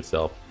damage to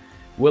itself.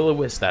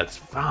 Will-O-Wisp, that's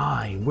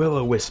fine.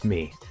 Will-O-Wisp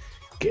me.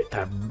 Get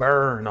that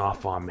burn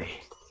off on me.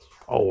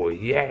 Oh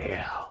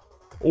yeah.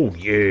 Oh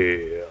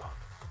yeah.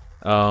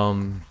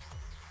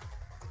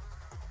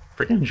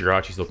 Freaking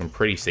Jirachi's looking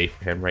pretty safe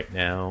for him right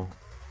now.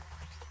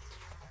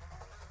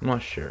 I'm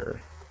not sure.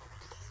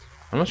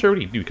 I'm not sure what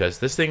he'd do, because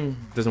this thing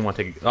doesn't want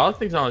to take. All the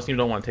things on this team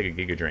don't want to take a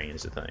Giga Drain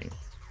is the thing.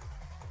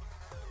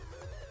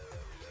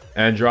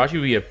 And Jirachi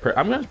would be a.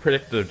 I'm gonna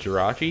predict the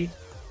Jirachi.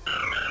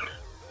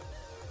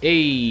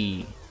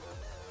 Hey.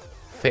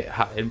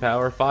 Hot in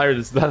power fire.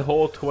 This is that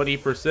whole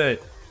 20%.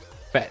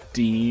 Fat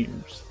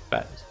teams.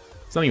 Fat.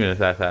 It's not even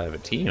that fat of a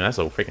team. That's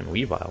a freaking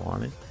Weavile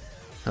on it.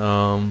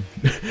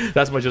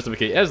 That's my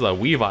justification. As a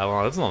Weavile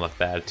on it, it's not a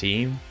fat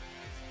team.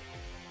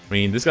 I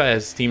mean, this guy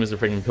has team as a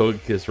freaking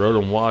Togekiss,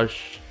 Rotom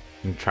Wash,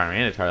 and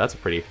Tyranitar. That's a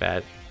pretty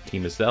fat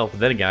team itself. But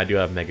then again, I do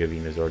have Mega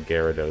Venusaur,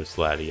 Gyarados,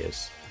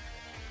 Latias,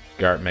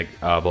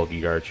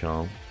 bulky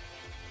Garchomp.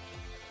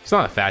 It's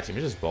not a fat team.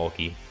 It's just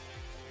bulky.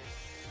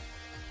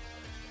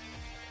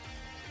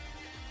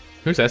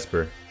 Who's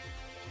Esper?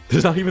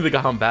 There's not even the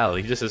guy on battle.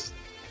 He just is.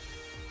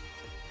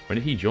 When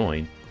did he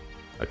join?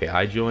 Okay,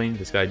 I joined.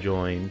 This guy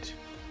joined.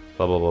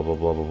 Blah blah blah blah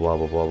blah blah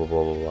blah blah blah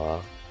blah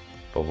blah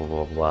blah blah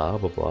blah blah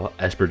blah blah.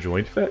 Esper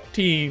joined fat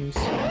teams.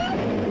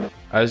 I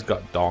just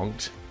got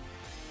donked.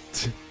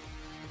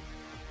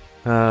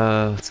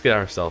 Let's get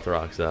our Stealth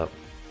Rocks up.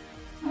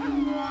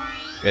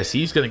 Yes,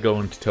 he's gonna go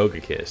into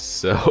Togekiss.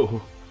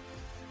 So.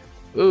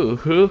 I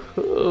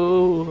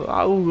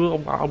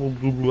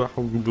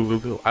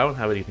don't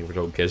have anything for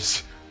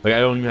Togekiss. Like,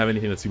 I don't even have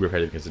anything that's super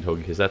effective against the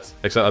Togekiss. That's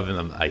except other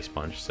than the Ice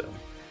Punch. So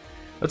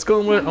let's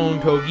go with our own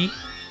Togi.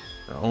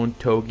 Our own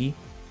Togi.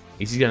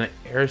 He's gonna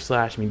Air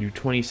Slash me, do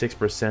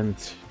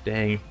 26%.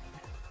 Dang,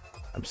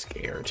 I'm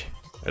scared.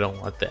 I don't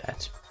want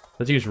that.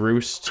 Let's use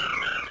Roost.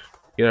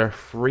 Get our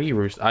free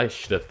Roost. I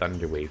should have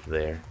Thunder Wave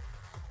there.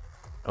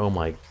 Oh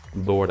my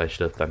lord, I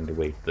should have Thunder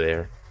Wave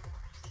there.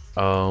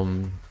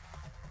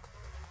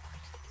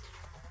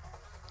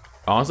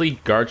 Honestly,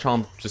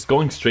 Garchomp, just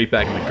going straight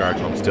back into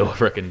Garchomp, still a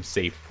freaking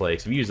safe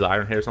place. If you use the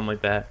Iron Head or something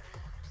like that,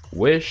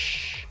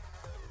 Wish.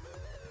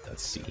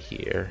 Let's see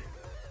here.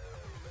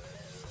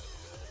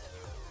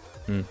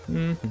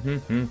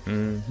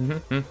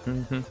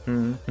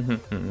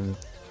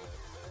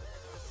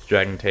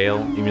 Dragon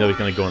Tail, even though he's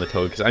gonna go on the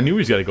Togekiss. I knew he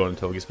was gonna go on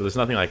the Togekiss, but there's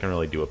nothing I can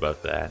really do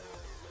about that.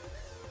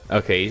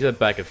 Okay, he's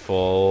back at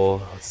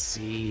full. Let's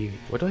see.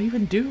 What do I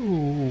even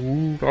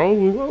do?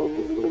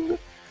 Oh.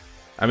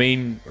 I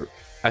mean,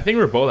 I think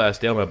we're both at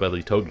stalemate by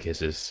the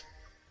Togekiss.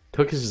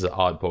 Togekiss is an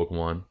odd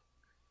Pokemon.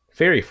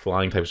 Fairy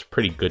Flying type is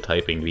pretty good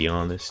typing, to be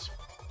honest.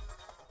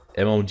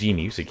 MLG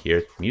music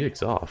here.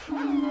 Music's off.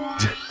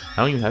 I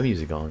don't even have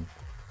music on.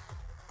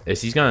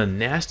 He's got a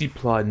nasty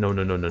plot.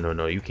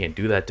 No. You can't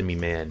do that to me,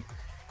 man.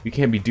 You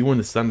can't be doing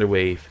this Thunder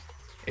Wave.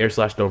 Air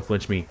Slash, don't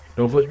flinch me.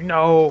 Don't flinch me.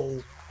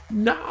 No!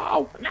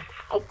 No!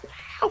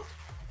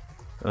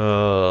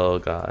 Oh,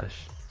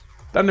 gosh.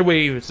 Thunder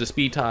Wave, it's a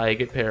speed tie.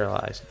 Get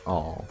paralyzed.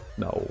 Oh,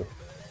 no.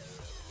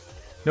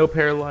 No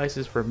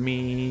paralyzes for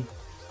me.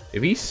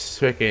 If he's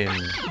freaking...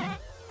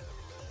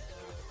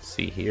 Let's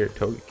see here,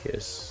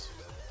 Togekiss.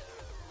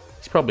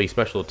 He's probably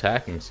special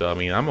attacking, so I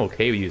mean, I'm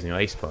okay with using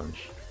Ice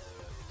Punch.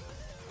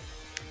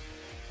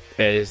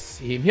 As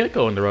he might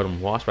go into Rotom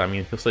Wash, but I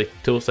mean, it feels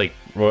like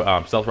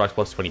Stealth Rock's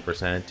plus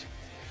 20%.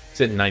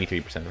 He's at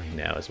 93% right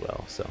now as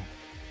well, so.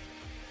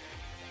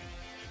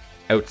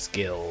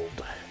 Outskilled.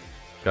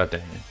 God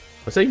dang it.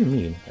 What's that even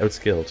mean?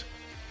 Outskilled.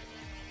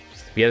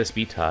 We had a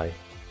speed tie.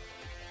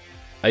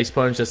 Ice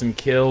Punch doesn't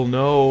kill.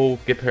 No.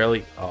 Get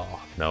paralyzed.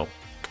 Oh, no.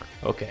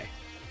 Okay.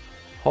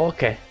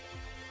 Okay.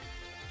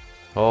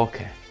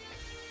 Okay.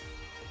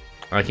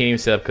 I can't even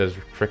set up because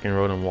freaking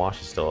Rotom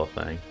Wash is still a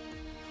thing.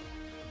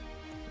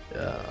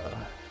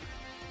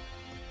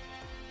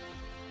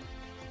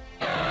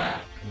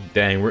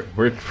 Dang,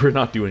 we're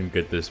not doing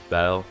good this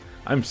battle.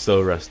 I'm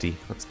so rusty.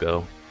 Let's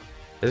go.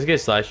 Let's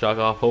get Side Shock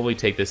off. Hopefully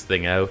take this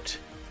thing out.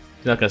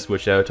 He's not gonna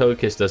switch out.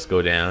 Togekiss does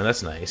go down.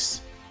 That's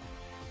nice.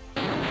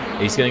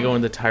 He's gonna go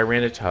into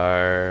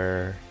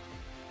Tyranitar.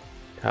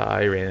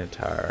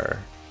 Tyranitar.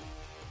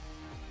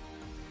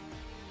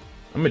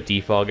 I'm a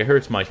defog. It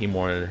hurts my team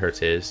more than it hurts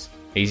his.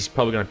 He's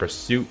probably gonna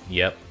Pursuit.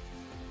 Yep.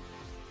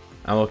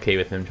 I'm okay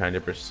with him trying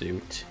to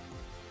Pursuit.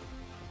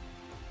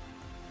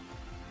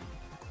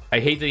 I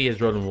hate that he has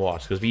Rotom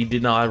Wash, because if he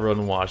did not have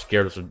Rotom Wash,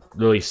 Gyarados would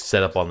really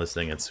set up on this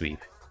thing and sweep.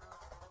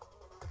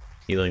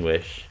 Healing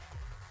Wish.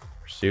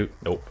 Pursuit.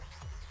 Nope.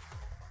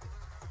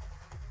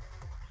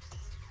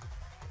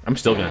 I'm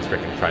still gonna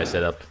freaking try to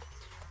set up.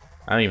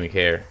 I don't even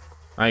care.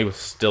 I will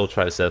still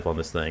try to set up on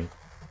this thing.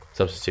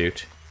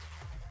 Substitute.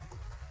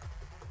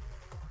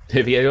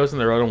 If he goes in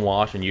the Rotom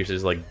Wash and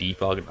uses like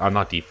defog, I'm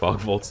not defog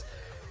volts.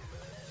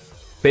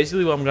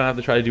 Basically, what I'm gonna have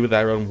to try to do with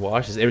that Rotom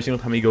Wash is every single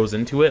time he goes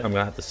into it, I'm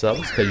gonna have to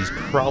subs because he's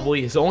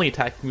probably his only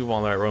attacking move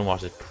on that Rotom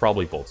Wash is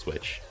probably Volt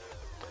Switch.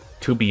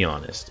 To be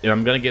honest, and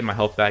I'm gonna get my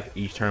health back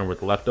each turn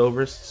with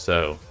leftovers.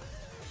 So,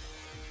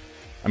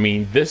 I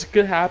mean, this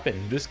could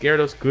happen. This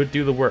Gyarados could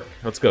do the work.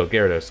 Let's go,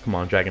 Gyarados. Come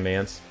on, Dragon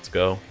Dance. Let's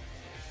go.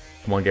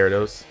 Come on,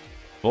 Gyarados.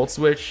 Volt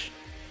Switch.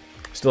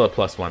 Still at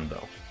 +1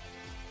 though.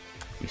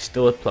 We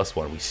still at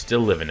 +1. We still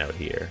living out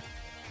here.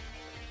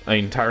 I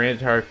mean,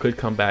 Tyranitar could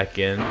come back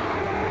in.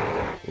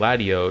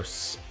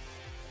 Latios.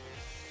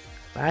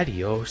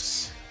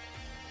 Latios.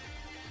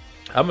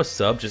 I'm a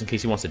sub just in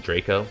case he wants a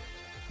Draco.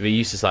 If he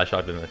used to Side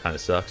Shock, then that kind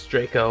of sucks.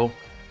 Draco.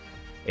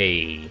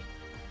 Hey.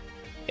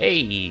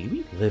 Hey,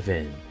 we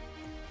living.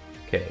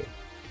 Okay.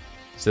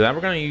 So now we're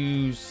going to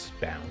use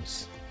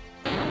Bounce.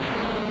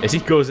 As he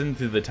goes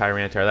into the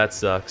Tyranitar, that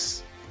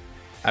sucks.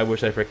 I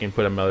wish I freaking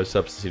put another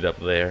substitute up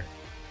there.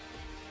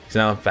 Because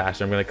now I'm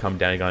faster. I'm going to come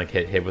down and going to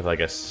get hit with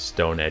like a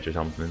Stone Edge or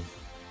something.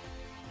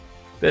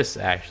 This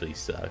actually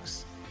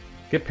sucks.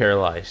 Get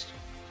paralyzed.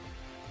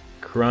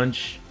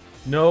 Crunch.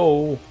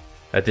 No.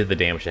 That did the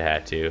damage it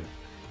had to.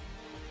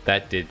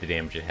 That did the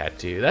damage it had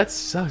to. That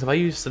sucks. If I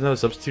used another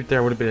substitute there,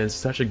 I would have been in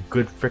such a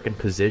good freaking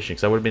position.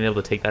 Because I would have been able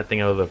to take that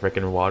thing out of the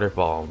freaking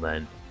waterfall and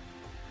then.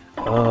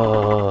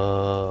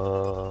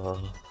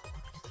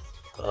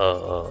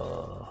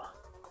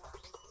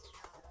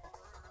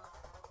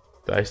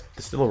 There's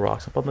still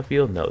rocks up on the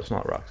field? No, there's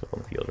not rocks up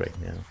on the field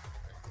right now.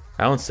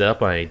 I don't set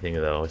up on anything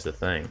though, is the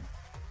thing.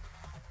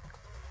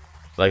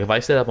 Like if I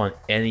set up on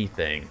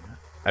anything,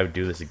 I would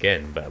do this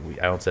again, but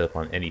I don't set up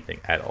on anything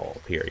at all,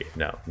 period.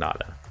 No,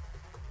 nada.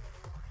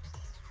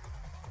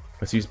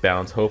 Let's use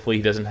Bounce. Hopefully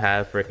he doesn't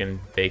have frickin'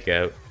 Fake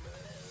Out.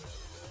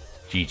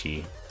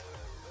 GG.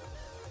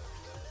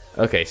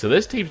 Okay, so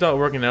this team's not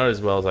working out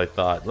as well as I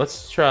thought.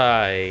 Let's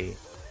try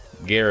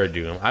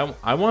Gyaradoom.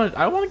 I want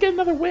to get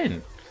another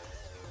win.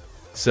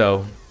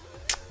 So,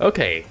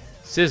 okay,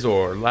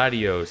 Scizor,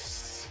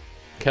 Latios,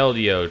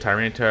 Keldeo,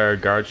 Tyranitar,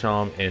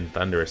 Garchomp, and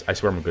Thundurus. I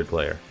swear I'm a good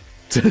player.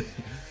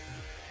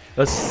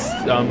 Let's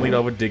lead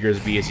off with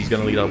Diggersby as he's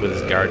going to lead off with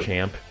his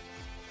Garchomp.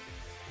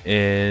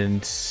 And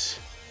let's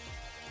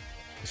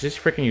just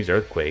freaking use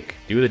Earthquake.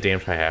 Do the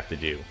damage I have to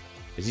do.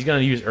 Because he's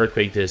going to use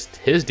Earthquake to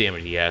his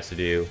damage he has to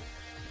do.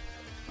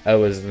 I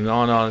was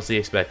not honestly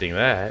expecting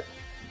that.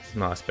 I was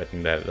not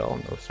expecting that at all.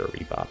 No, sir,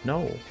 Rebop.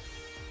 No.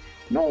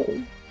 No.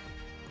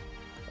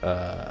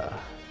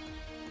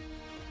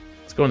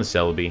 Let's go into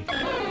Celebi.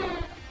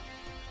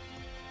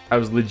 I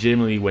was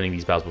legitimately winning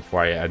these battles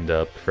before I end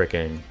up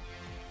freaking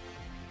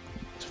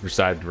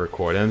decided to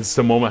record. And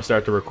the moment I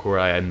start to record,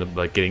 I end up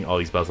like getting all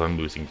these battles I'm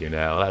losing to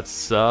now. That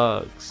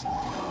sucks.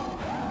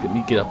 Let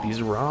me get up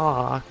these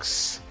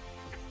rocks.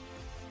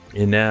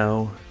 And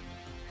now,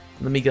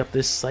 let me get up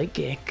this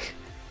psychic.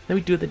 Let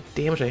me do the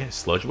damage I had.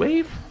 Sludge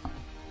Wave?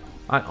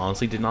 I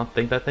honestly did not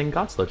think that thing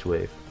got Sludge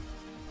Wave.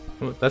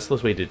 That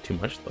Sludge Wave did too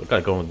much though.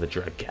 Gotta go into the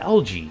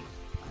Dragalge.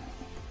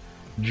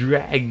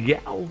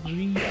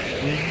 Dragalge.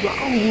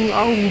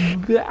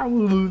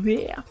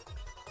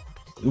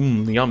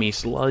 Yummy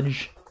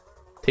sludge.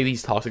 Take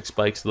these toxic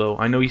spikes though.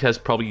 I know he has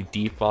probably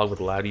defog with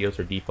Latios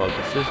or defog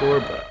with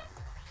Scizor, but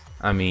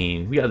I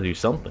mean, we gotta do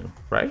something,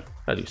 right?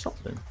 Gotta do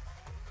something.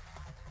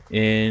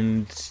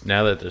 And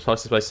now that the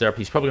toxic spikes are up,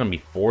 he's probably gonna be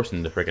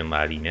forcing the freaking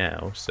Lati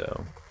now,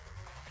 so.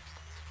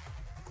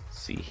 Let's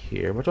see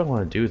here. What do I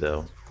want to do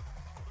though?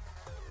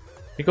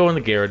 We go in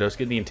the Gyarados,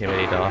 get the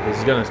Intimidate off.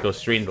 He's gonna go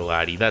straight into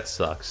Lati. That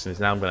sucks, since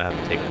now I'm gonna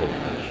have to take Cold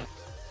Punch.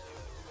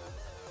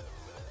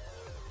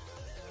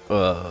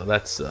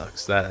 That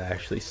sucks. That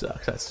actually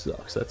sucks. That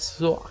sucks. That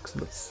sucks.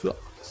 That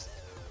sucks.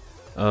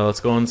 Let's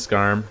go on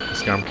Skarm.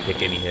 Skarm can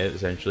take any hit,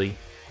 essentially.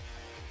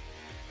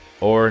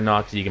 Or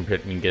not, because you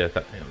can get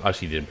a...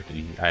 Actually, you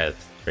didn't. I had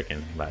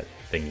freaking that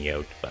thingy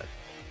out, but...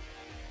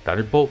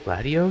 Thunderbolt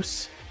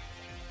Latios?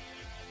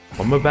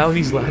 What about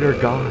these ladder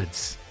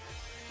gods?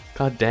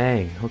 God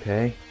dang,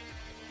 okay.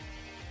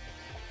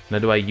 Now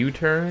do I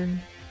U-turn?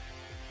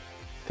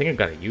 I think I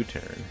got a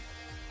U-turn.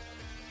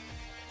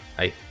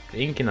 I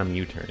think I'm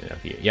U-turning out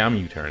here. Yeah, I'm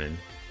U-turning.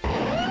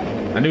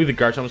 I knew the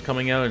Garchomp was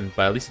coming out,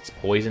 but at least it's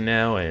poison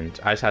now, and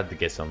I just had to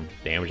get some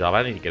damage off.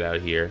 I need to get out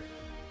of here.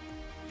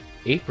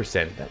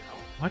 8%.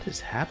 What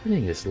is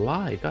happening this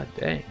live? God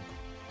dang.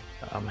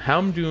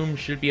 Houndoom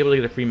should be able to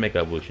get a free Mega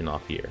Evolution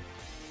off here.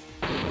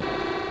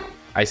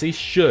 I say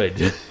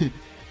should.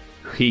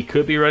 He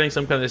could be running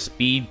some kind of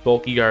speed,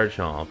 bulky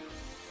Garchomp.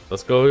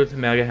 Let's go to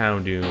Mega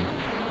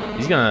Houndoom.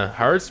 He's gonna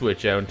hard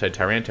switch out into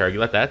Tyranitar. You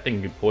let that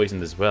thing get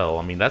poisoned as well.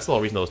 I mean, that's the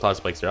whole reason those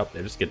Toxic Spikes are up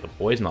there. Just get the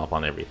poison off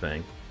on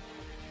everything.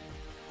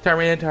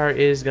 Tyranitar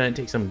is gonna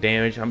take some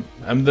damage.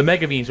 The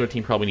Mega Venusaur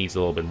team probably needs a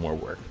little bit more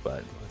work,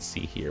 but let's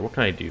see here. What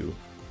can I do?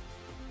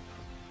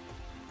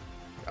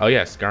 Oh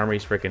yeah,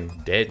 Skarmory's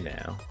freaking dead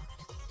now.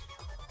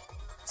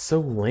 It's so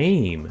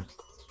lame.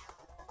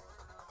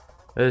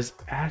 That is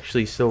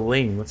actually so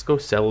lame. Let's go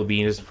Celebi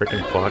and just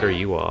freaking fodder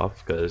you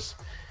off, because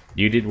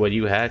you did what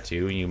you had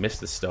to and you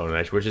missed the Stone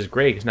Edge, which is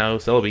great because now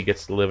Celebi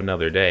gets to live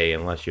another day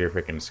unless you're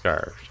freaking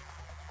scarfed.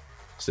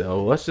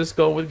 So let's just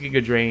go with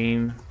Giga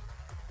Drain.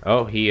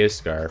 Oh, he is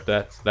scarfed.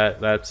 That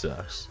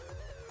sucks.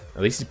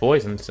 At least he's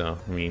poisoned, so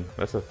I mean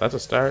that's a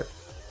start.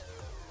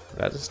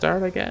 That's a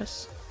start, I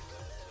guess.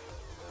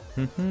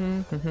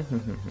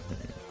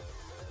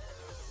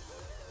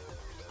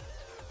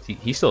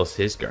 He still has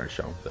his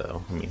Garchomp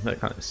though. I mean that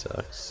kind of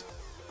sucks.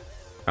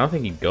 I don't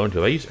think he'd go into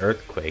it. If I use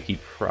Earthquake, he'd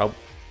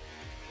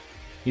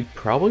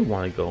probably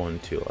want to go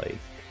into like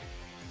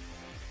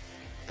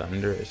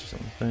Thunder or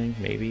something,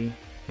 maybe.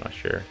 I'm not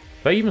sure.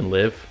 If I even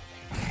live.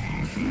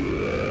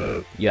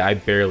 Yeah, I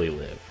barely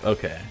live.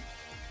 Okay.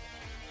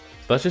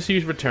 So let's just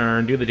use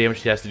Return, do the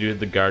damage he has to do to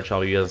the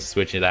Garchomp. He doesn't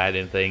switch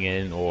that thing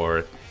in,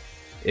 or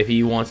if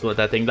he wants to let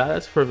that thing die,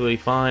 that's perfectly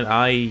fine.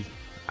 I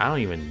don't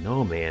even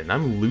know, man.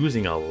 I'm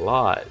losing a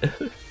lot.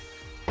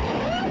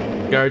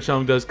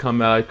 Garchomp does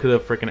come out. I could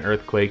have freaking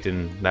Earthquaked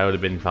and that would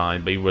have been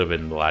fine, but he would have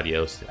been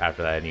Latios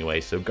after that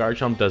anyway. So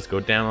Garchomp does go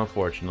down,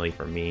 unfortunately,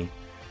 for me.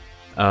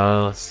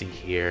 Let's see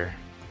here.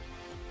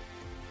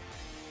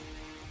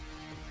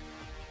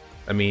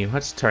 I mean,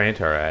 what's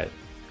Tyranitar at?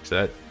 So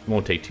that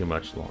won't take too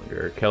much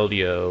longer.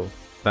 Keldeo,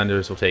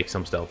 Thunders will take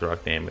some Stealth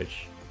Rock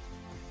damage.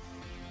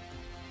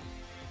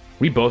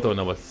 We both don't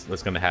know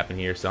what's going to happen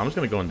here, so I'm just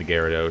going to go into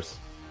Gyarados.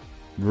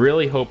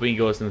 Really hoping he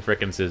goes into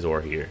frickin'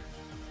 Scizor here.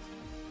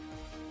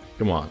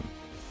 Come on.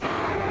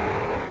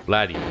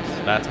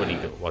 Latios. That's what he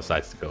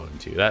decides to go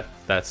into.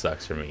 That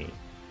sucks for me.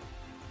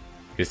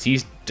 Because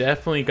he's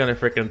definitely going to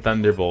frickin'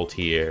 Thunderbolt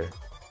here.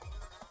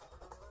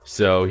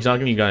 So he's not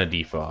going to be going to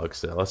defog.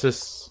 So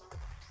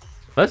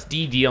let's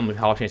DD on the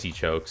off chance he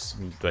chokes.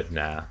 But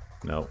nah.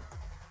 No.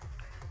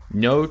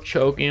 No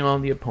choking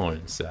on the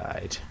opponent's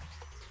side.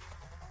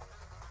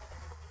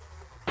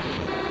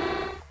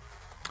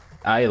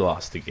 I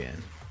lost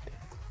again.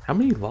 How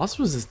many losses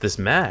was this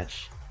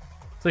match?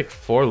 It's like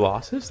 4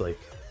 losses? Like,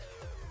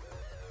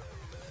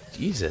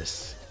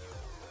 Jesus.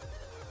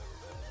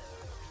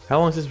 How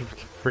long has this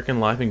freaking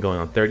live been going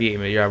on? 38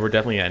 minutes. Yeah, we're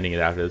definitely ending it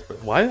after this.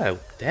 But why did I...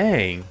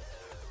 Dang.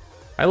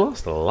 I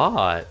lost a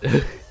lot.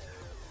 I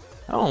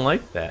don't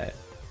like that.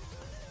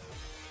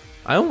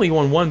 I only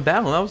won 1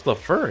 battle. That was the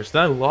first.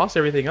 Then I lost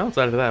everything else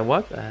after that.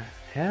 What the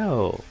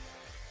hell?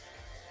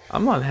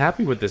 I'm not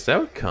happy with this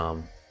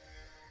outcome.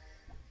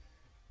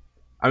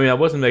 I mean, I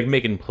wasn't like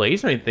making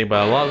plays or anything,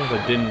 but a lot of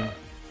them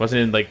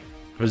wasn't in like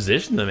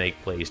position to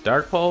make plays.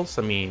 Dark Pulse,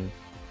 I mean,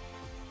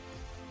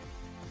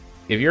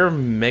 if you're a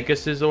Mega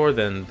Scizor,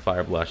 then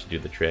Fire Blast should do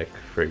the trick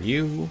for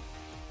you.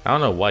 I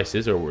don't know why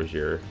Scizor was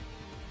your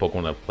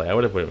Pokemon to play. I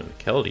would have put him in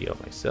Keldeo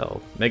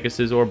myself. Mega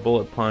Scizor,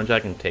 Bullet Punch.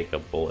 I can take a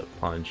Bullet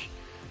Punch.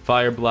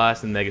 Fire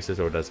Blast and Mega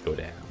Scizor does go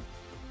down.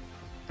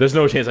 There's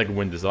no chance I can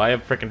win this, though. I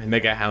have freaking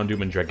Mega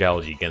Houndoom and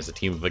Dragalge against a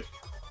team of, like,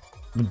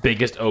 the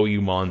biggest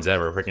OU Mons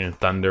ever. Freaking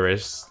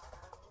Thundurus,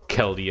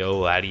 Keldeo,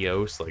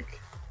 Latios, like,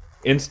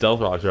 in Stealth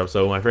Rocks are up,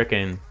 so my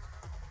freaking...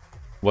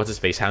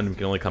 What's-his-face Houndoom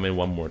can only come in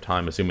one more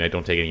time, assuming I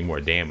don't take any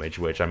more damage,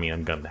 which, I mean,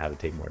 I'm gonna have to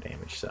take more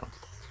damage, so...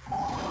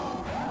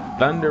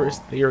 Thundurus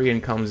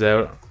Therian comes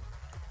out.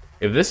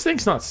 If this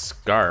thing's not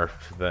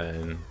Scarfed,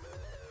 then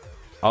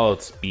I'll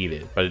outspeed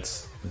it, but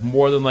it's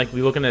more than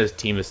likely, looking at his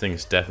team, this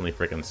thing's definitely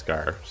freaking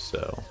Scarfed,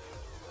 so...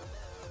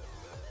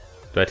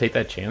 Do I take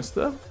that chance,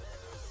 though?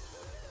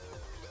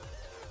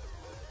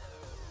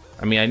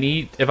 I mean, I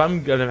need... If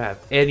I'm gonna have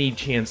any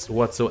chance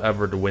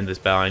whatsoever to win this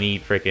battle, I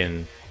need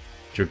freaking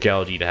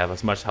Dragalge to have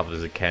as much help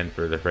as it can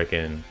for the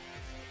freaking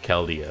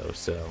Keldeo,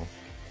 so...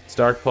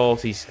 Stark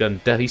Pulse, he's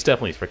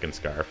definitely freaking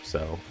Scarfed,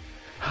 so...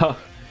 I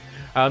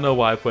don't know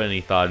why I put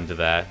any thought into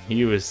that.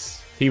 He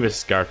was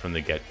Scarfed from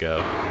the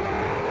get-go.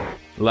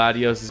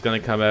 Latios is gonna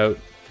come out.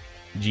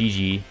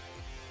 GG.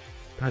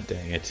 God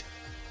dang it.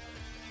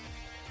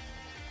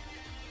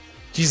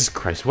 Jesus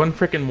Christ, one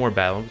freaking more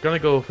battle. I'm gonna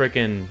go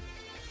freaking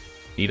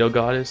Nido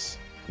Goddess?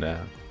 No.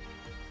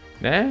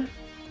 Nah?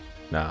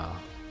 Nah.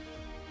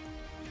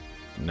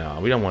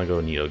 No, we don't want to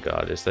go Nido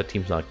Goddess. That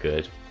team's not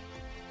good.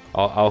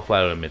 I'll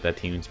flat out admit that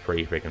team's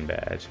pretty freaking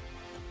bad.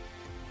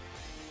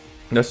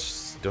 Let's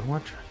just don't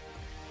want to try.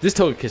 This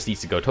Togekiss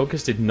needs to go.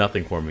 Togekiss did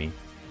nothing for me.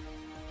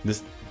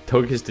 This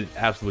Togekiss did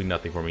absolutely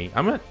nothing for me.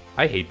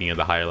 I hate being at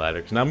the higher ladder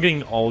because now I'm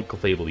getting all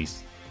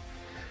Clefable-ys.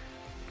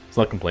 It's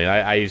not complain.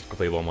 I used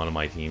Clefable on one of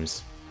my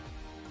teams.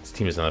 This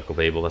team doesn't have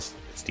Clefable. That's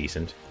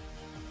decent.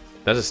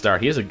 That's a start.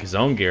 He has his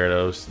own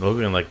Gyarados.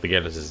 Looking like the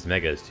Gyarados is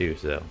Megas too.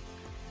 So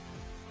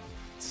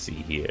let's see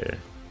here.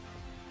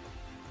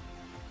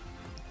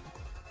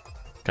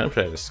 Kind of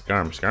try to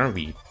Skarm. Skarm would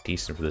be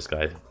decent for this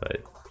guy,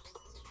 but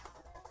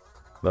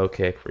low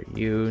kick for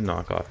you,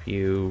 knock off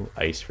you,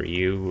 ice for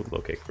you,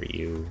 low kick for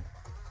you.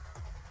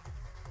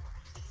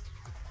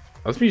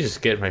 Let's me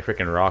just get my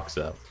freaking rocks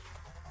up,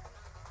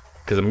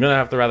 because I'm gonna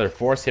have to rather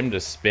force him to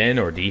spin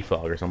or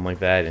defog or something like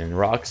that. And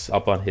rocks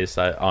up on his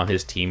side, on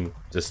his team,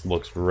 just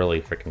looks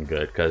really freaking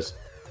good. Because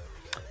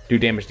do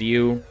damage to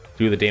you,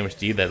 do the damage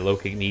to you that low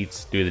kick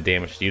needs, do the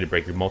damage to you to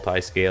break your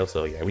multi-scale.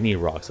 So yeah, we need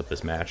rocks up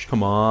this match.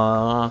 Come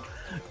on.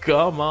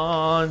 Come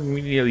on!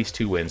 We need at least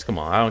 2 wins. Come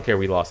on, I don't care if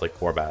we lost like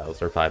 4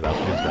 battles or 5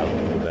 battles. 6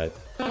 battles, do that.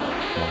 Come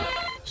on.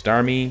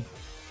 Starmie,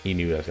 he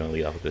knew I was gonna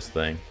lead off with this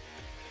thing.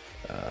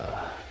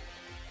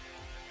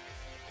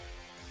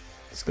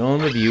 Let's go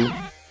in with you.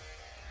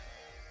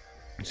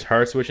 Just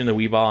hard switching the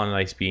Weavile on an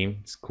Ice Beam.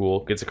 It's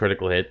cool. Gets a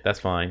critical hit. That's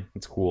fine.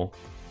 It's cool.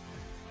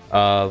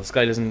 This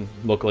guy doesn't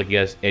look like he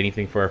has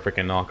anything for a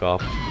freaking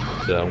knockoff.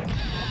 So,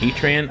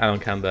 Heatran, I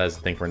don't count that as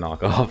a thing for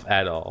knockoff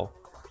at all.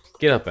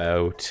 Get up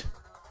out.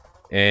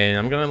 And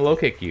I'm gonna low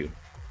kick you,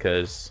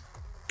 because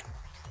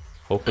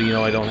hopefully you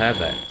know I don't have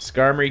that.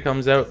 Skarmory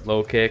comes out,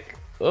 low kick.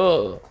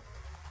 Ugh.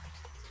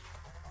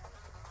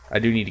 I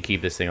do need to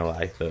keep this thing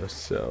alive though,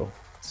 so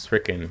it's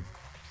freaking.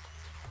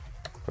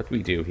 What do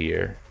we do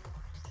here?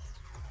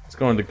 Let's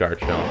go into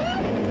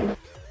Garchomp.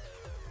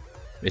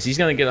 If he's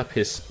gonna get up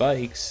his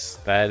spikes,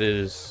 that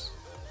is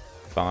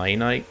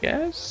fine, I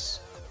guess.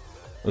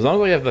 As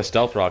long as I have the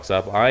Stealth Rocks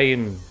up, I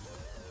am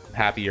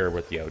happier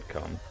with the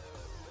outcome.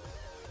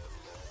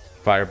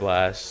 Fire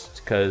Blast,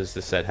 because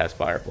the set has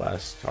Fire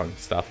Blast on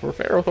stuff for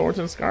Ferrothorns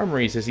and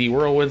Skarmories as he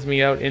whirlwinds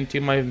me out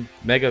into my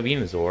Mega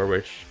Venusaur,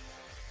 which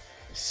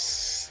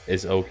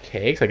is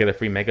okay, because I get a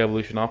free Mega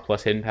Evolution off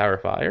plus Hidden Power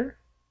Fire.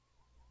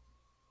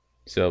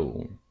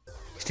 So,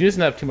 he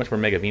doesn't have too much for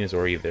Mega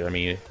Venusaur either. I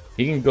mean,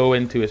 he can go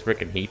into his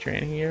freaking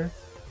Heatran here.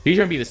 Heatran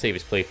would be the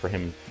safest play for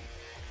him,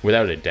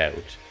 without a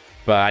doubt.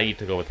 But I need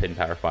to go with Hidden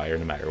Power Fire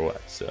no matter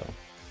what, so.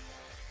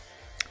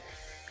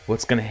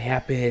 What's gonna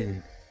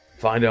happen?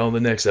 Find out on the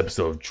next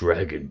episode of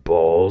Dragon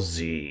Ball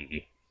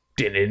Z.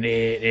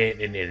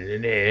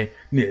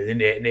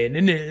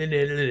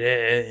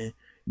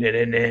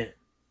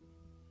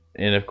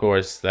 And of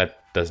course,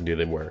 that doesn't do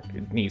the work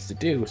it needs to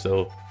do,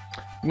 so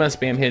I'm gonna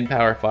spam Hidden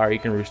Power Fire. He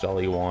can roost all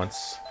he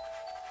wants.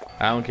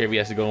 I don't care if he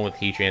has to go in with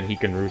Heatran, he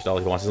can roost all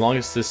he wants. As long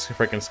as this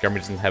freaking Skarmory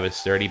doesn't have his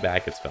sturdy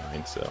back, it's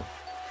fine, so.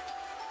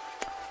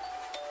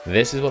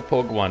 This is what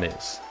Pokemon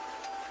is.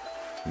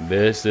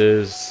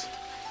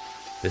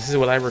 This is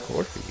what I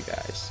record for you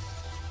guys.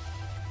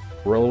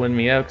 Whirlwind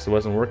me out because it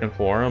wasn't working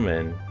for him,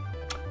 and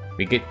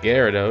we get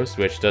Gyarados,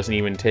 which doesn't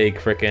even take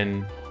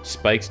frickin'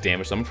 Spikes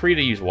damage, so I'm free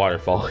to use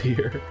Waterfall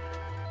here.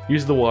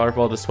 Use the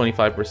Waterfall, just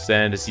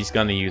 25%, as he's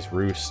gonna use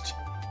Roost.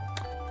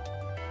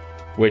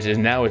 Which is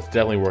now it's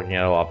definitely working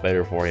out a lot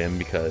better for him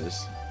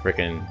because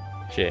frickin'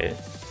 shit.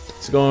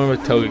 So going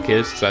with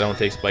Togekiss, because I don't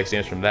take Spikes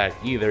damage from that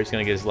either. He's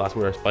gonna get his last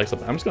word of Spikes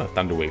up. I'm just gonna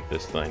Thunder Wave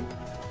this thing,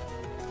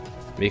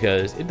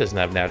 because it doesn't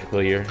have natural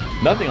clear.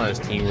 Nothing on this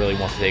team really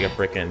wants to take a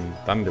frickin'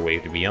 Thunder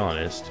Wave, to be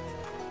honest.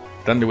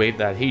 Thunder Wave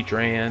that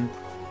Heatran,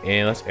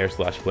 and let's Air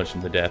Slash flinch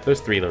him to death. There's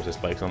 3 of those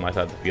Spikes on my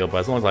side of the field, but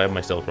as long as I have my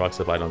Stealth Rocks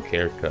up, I don't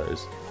care,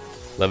 because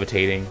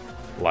Levitating,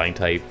 Flying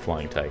type,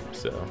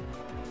 so.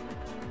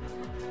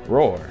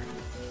 Roar.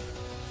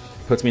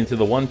 Puts me into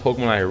the one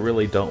Pokemon I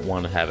really don't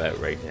want to have out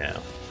right now.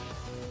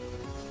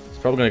 It's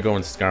probably gonna go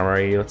in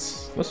Skarmory.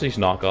 Let's just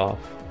knock off.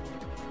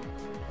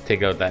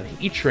 Take out that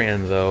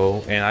Heatran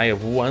though, and I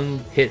have one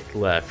hit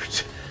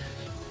left.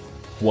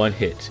 One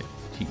hit.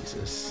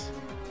 Jesus.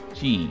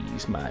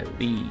 Jeez, my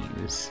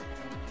leaves.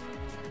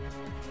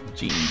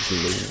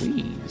 Jeez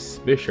Louise.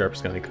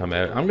 Bisharp's gonna come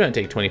out. I'm gonna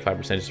take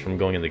 25% just from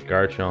going into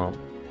Garchomp.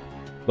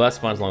 Well, that's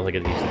fun as long as I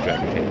get to use the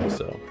Dragon Tail,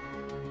 so.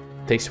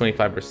 Takes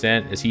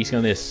 25%. Is he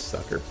gonna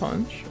Sucker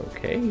Punch?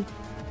 Okay.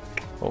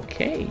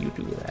 Okay, you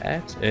do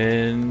that.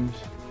 And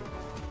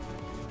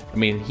I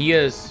mean, he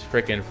has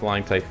freaking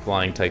flying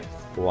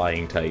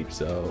type,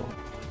 so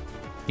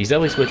he's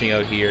definitely switching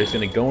out here. He's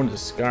gonna go into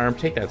Skarm,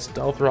 take that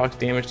Stealth Rock's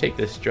damage, take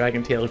this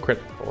Dragon Tail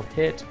critical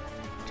hit,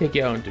 take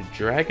you out into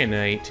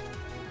Dragonite,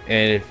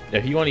 and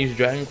if you want to use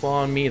Dragon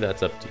Claw on me,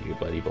 that's up to you,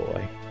 buddy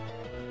boy.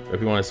 Or if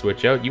you want to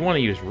switch out, you want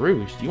to use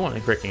Roost, you want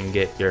to freaking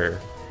get your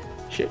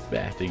shit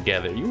back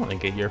together, you want to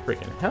get your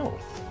freaking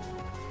health.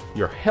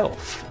 Your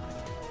health.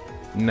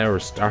 Never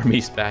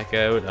Starmie's back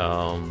out.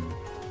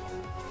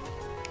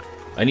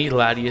 I need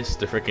Latias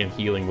to freaking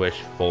Healing Wish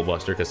Full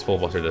Buster, because Full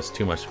Buster does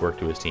too much work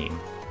to his team.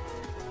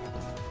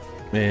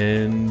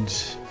 And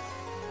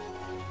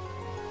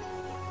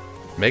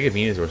Mega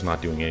Venusaur's not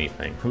doing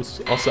anything.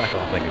 I'll sack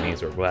off Mega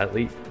Venusaur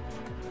gladly.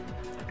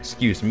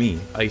 Excuse me.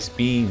 Ice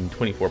Beam,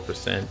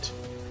 24%.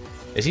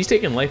 As he's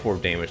taking Life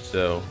Orb damage,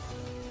 so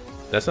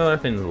that's another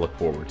thing to look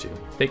forward to.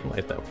 Take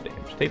Life Orb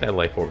damage. Take that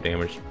Life Orb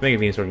damage. Mega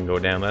Venusaur can go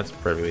down. That's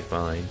perfectly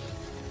fine.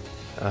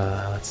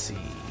 Let's see.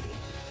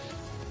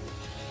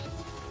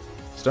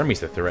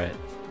 Starmie's a threat.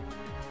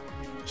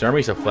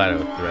 Starmie's a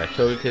flat-out threat.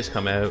 Togekiss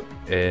come out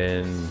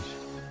and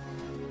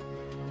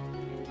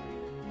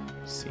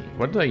let's see.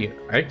 What did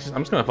I'm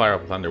just gonna fire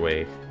off a Thunder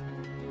Wave.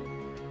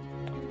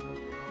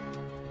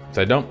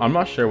 So I'm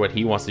not sure what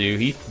he wants to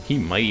do. He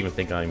might even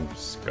think I'm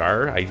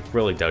Scar. I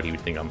really doubt he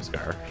would think I'm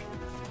Scar,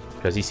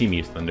 because he's seen me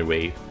use Thunder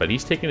Wave. But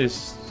he's taking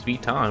his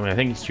sweet time. I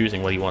think he's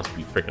choosing what he wants to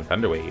be freaking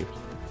Thunder Waved.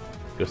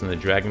 Goes in the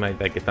Dragonite.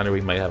 That Thunder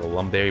Wave might have a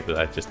Lumberry, but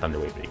that's just Thunder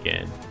Wave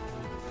again.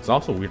 It's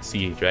also weird to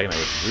see Dragonite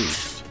with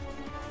Roost.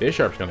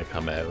 Bisharp's gonna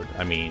come out.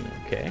 I mean,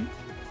 okay.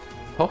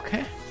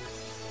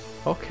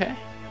 Okay.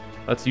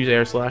 Let's use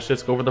Air Slash.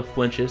 Let's go over the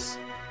flinches.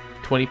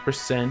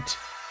 20%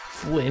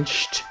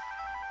 flinched.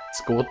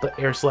 Let's go with the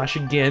Air Slash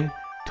again.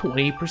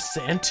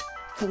 20%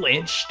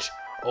 flinched.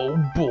 Oh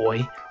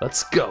boy.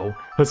 Let's go.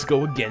 Let's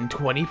go again.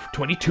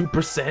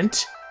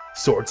 22%.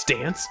 Swords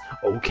Dance.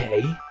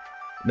 Okay.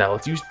 Now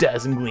let's use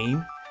Dazzling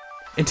Gleam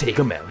and take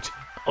him out.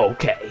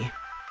 Okay.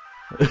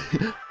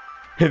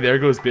 There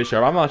goes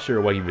Bisharp. I'm not sure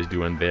what he was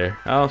doing there.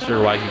 I'm not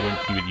sure why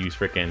he would use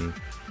frickin'.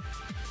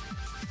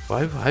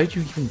 Why would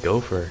you even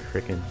go for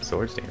frickin'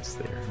 Swords Dance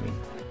there? I mean,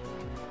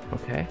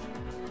 okay.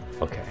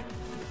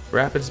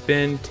 Rapid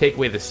Spin, take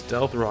away the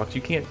Stealth Rocks.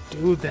 You can't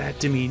do that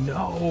to me,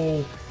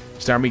 no.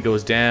 Starmie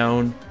goes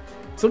down.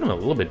 It's looking a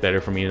little bit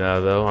better for me now,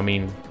 though. I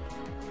mean,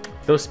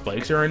 those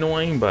spikes are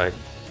annoying, but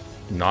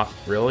not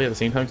really at the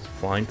same time. It's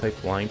flying type.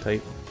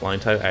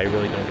 I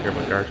really don't care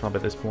about Garchomp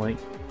at this point.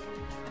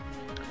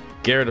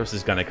 Gyarados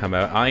is gonna come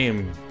out. I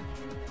am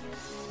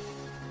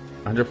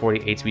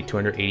 148 speed,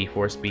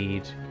 284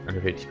 speed,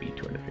 150 speed,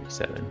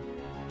 257.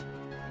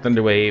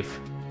 Thunder Wave.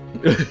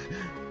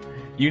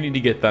 You need to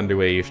get Thunder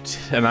Waved,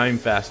 and I'm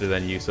faster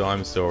than you, so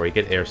I'm sorry.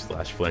 Get Air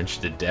Slash Flinch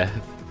to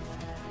death.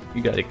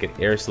 You gotta get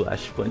Air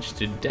Slash Flinch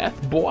to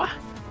death, boy.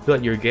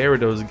 Let your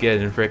Gyarados get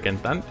in frickin'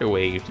 Thunder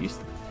Waved.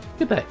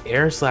 Get that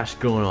Air Slash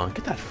going on.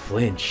 Get that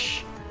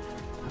flinch.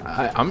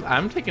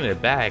 I'm taking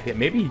it back.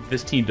 Maybe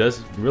this team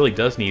really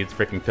does need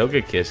freaking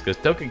Togekiss, because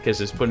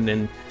Togekiss is putting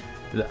in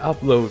the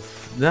upload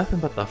nothing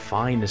but the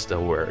finest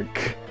of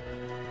work.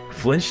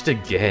 Flinched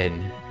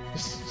again.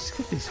 Just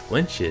get these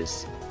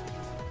flinches.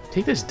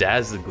 Take this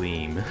Dazzle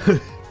Gleam.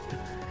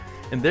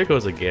 And there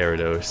goes a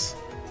Gyarados.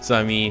 So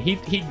I mean,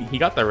 he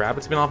got the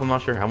Rapid Spin off. I'm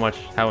not sure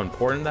how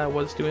important that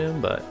was to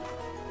him, but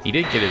he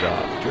did get it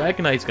off.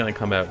 Dragonite's gonna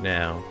come out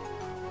now,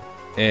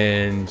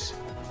 and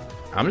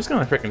I'm just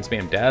gonna freaking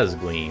spam Dazzle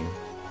Gleam,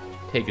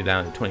 take it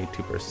down to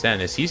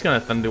 22%. As he's gonna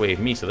Thunder Wave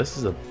me, so this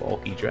is a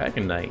bulky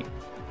Dragonite.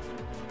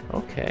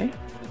 Okay,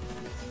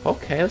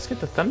 let's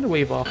get the Thunder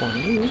Wave off on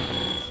you.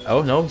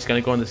 Oh no, he's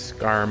gonna go into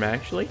Skarm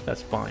actually.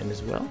 That's fine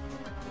as well.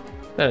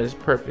 That is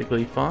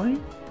perfectly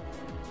fine.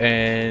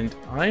 And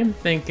I'm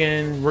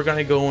thinking we're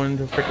gonna go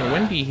into freaking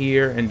Windy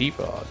here and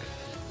Defog.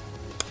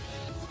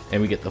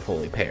 And we get the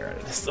fully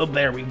parrot. So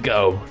there we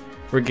go.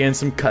 We're getting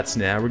some cuts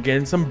now. We're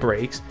getting some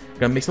breaks.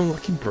 Gonna make some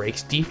lucky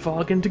breaks.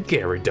 Defog into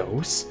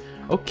Gyarados.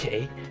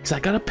 Okay, because I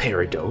got a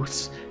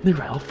Parados.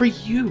 They're all for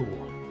you.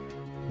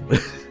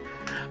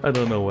 I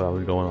don't know what I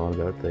was going on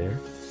about there.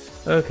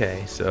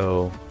 Okay,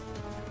 so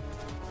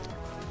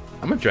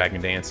I'm gonna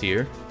Dragon Dance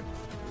here.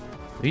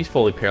 If he's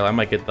fully parallel, I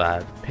might get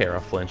that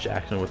Para-Flinch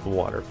action with the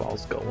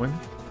waterfalls going.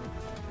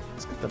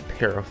 Let's get the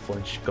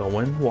Para-Flinch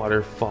going.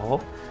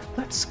 Waterfall.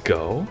 Let's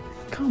go.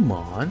 Come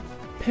on.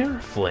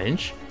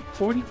 Para-Flinch.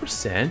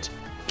 40%.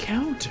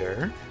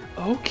 Counter.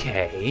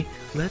 Okay.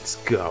 Let's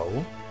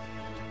go.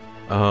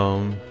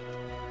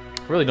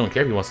 I really don't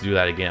care if he wants to do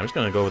that again. I'm just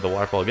gonna go with the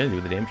waterfall again and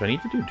do the damage I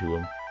need to do to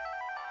him.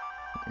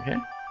 Okay.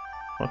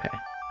 Okay.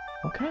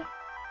 Okay.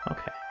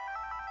 Okay.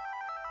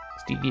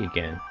 Stevie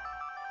again.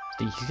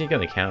 He's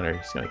gonna counter.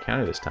 He's gonna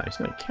counter this time. He's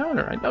gonna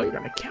counter. I know you're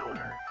gonna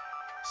counter.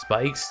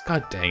 Spikes?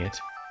 God dang it.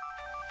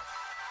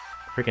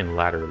 Freaking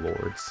ladder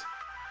lords.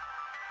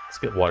 Let's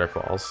get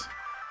waterfalls.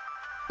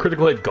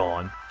 Critical hit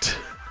gone.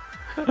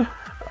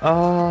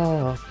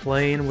 Oh,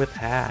 playing with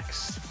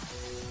hacks.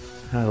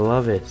 I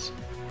love it.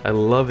 I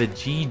love it.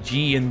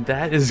 GG, and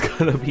that is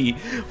gonna be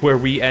where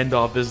we end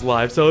off this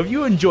live. So if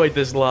you enjoyed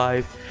this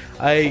live,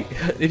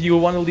 if you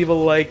want to leave a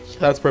like,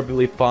 that's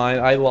perfectly fine.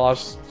 I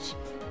lost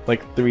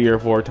like 3 or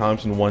 4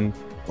 times and won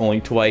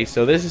only twice,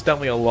 so this is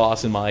definitely a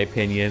loss in my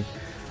opinion.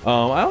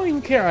 I don't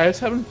even care. I was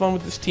having fun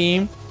with this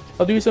team.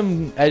 I'll do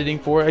some editing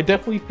for it. I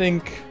definitely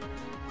think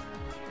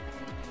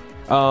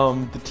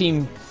the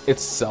team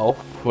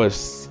itself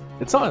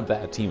it's not a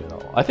bad team at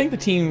all. I think the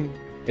team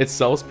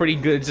itself is pretty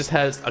good. It just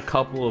has a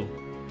couple of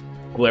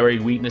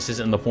glaring weaknesses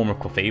in the form of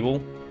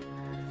Clefable,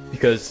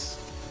 because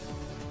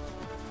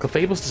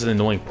Clefable's just an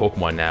annoying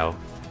Pokemon now.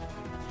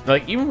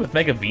 Like, even with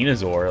Mega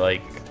Venusaur,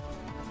 like,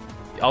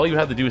 all you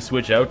have to do is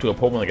switch out to a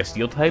Pokemon like a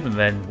Steel type, and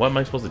then what am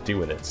I supposed to do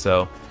with it?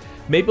 So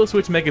maybe I'll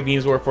switch Mega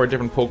Venusaur for a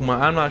different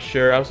Pokemon. I'm not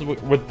sure. I was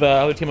with the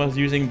other team I was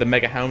using, the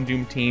Mega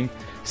Houndoom team.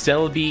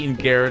 Celebi and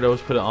Gyarados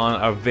put on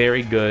a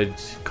very good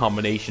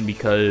combination,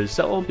 because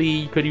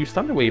Celebi could use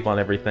Thunder Wave on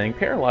everything,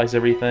 paralyze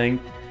everything,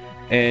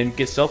 and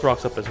get Stealth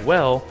Rocks up as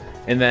well.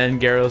 And then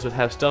Gyarados would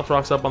have Stealth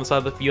Rocks up on the side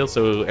of the field,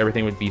 so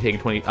everything would be taking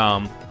 20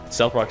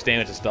 Stealth Rocks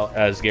damage as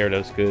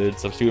Gyarados could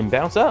substitute and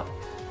bounce up.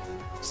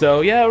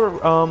 So yeah,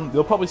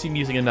 you'll probably see me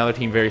using another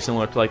team very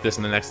similar to like this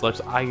in the next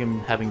lives. I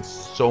am having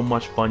so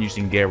much fun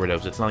using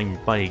Gyarados. It's not even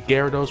funny.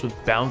 Gyarados with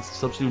bounce,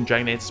 substitute, and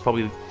Dragonite is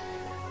probably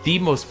the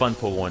most fun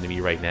Pokemon to me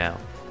right now.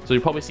 So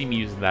you'll probably see me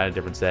using that in a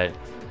different set.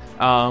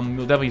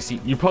 You'll definitely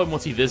see. You probably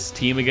won't see this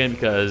team again,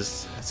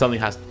 because something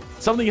has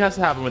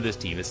to happen with this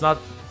team. It's not.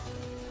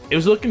 It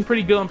was looking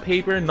pretty good on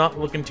paper, not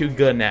looking too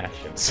good in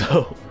action.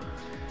 So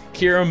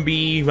Kyurem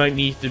B might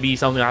need to be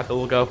something I have to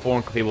look out for,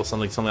 and Clefable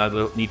something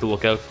I need to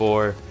look out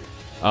for.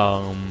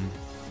 I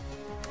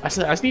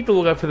just need to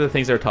look out for the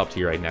things that are top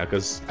tier right now,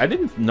 because I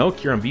didn't know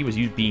Kyurem B was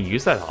being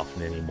used that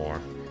often anymore.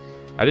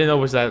 I didn't know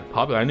it was that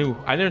popular.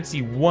 I didn't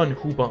see one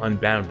Hoopa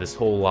unbound this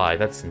whole live.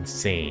 That's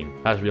insane.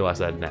 I just realized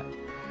that now.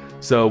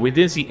 So we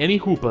didn't see any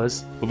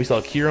Hoopas, but we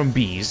saw Kyurem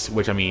Bs,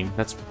 which, I mean,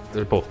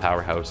 they're both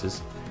powerhouses.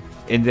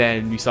 And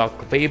then we saw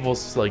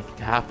Clefables like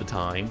half the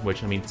time,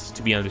 which, I mean,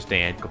 to be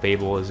understand,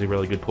 Clefable is a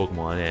really good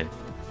Pokemon, and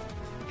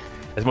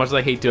as much as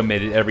I hate to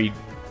admit it, every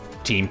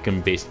team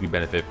can basically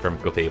benefit from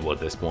Clefable at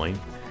this point.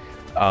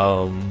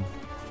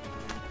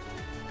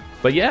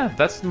 But yeah,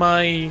 that's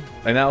my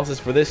analysis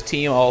for this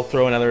team. I'll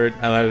throw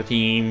another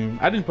team.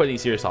 I didn't put any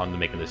serious thought into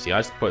making this team. I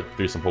just put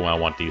through some Pokemon I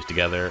want to use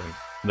together,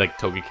 like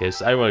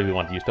Togekiss. I really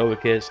want to use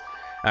Togekiss.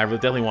 I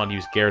definitely want to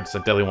use Gyarados. I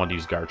definitely want to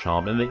use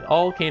Garchomp, and they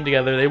all came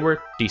together. They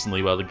worked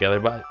decently well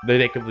together, but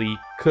they could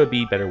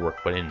be better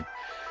work put in.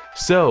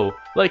 So,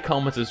 like,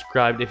 comment,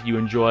 subscribe if you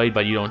enjoyed,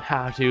 but you don't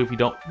have to if you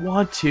don't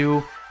want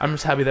to. I'm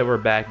just happy that we're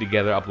back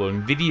together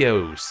uploading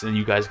videos, and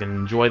you guys can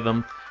enjoy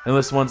them. And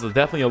this one's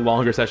definitely a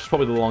longer session. It's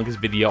probably the longest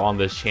video on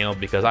this channel,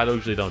 because I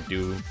usually don't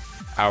do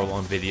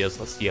hour-long videos.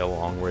 Let's see how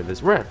long we're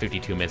at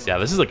 52 minutes. Yeah,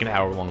 this is like an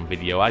hour-long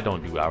video. I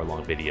don't do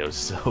hour-long videos,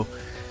 so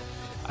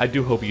I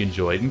do hope you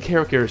enjoyed. In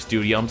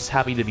Kerokerostudio, I'm just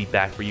happy to be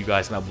back for you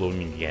guys and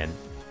uploading again.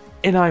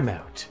 And I'm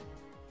out.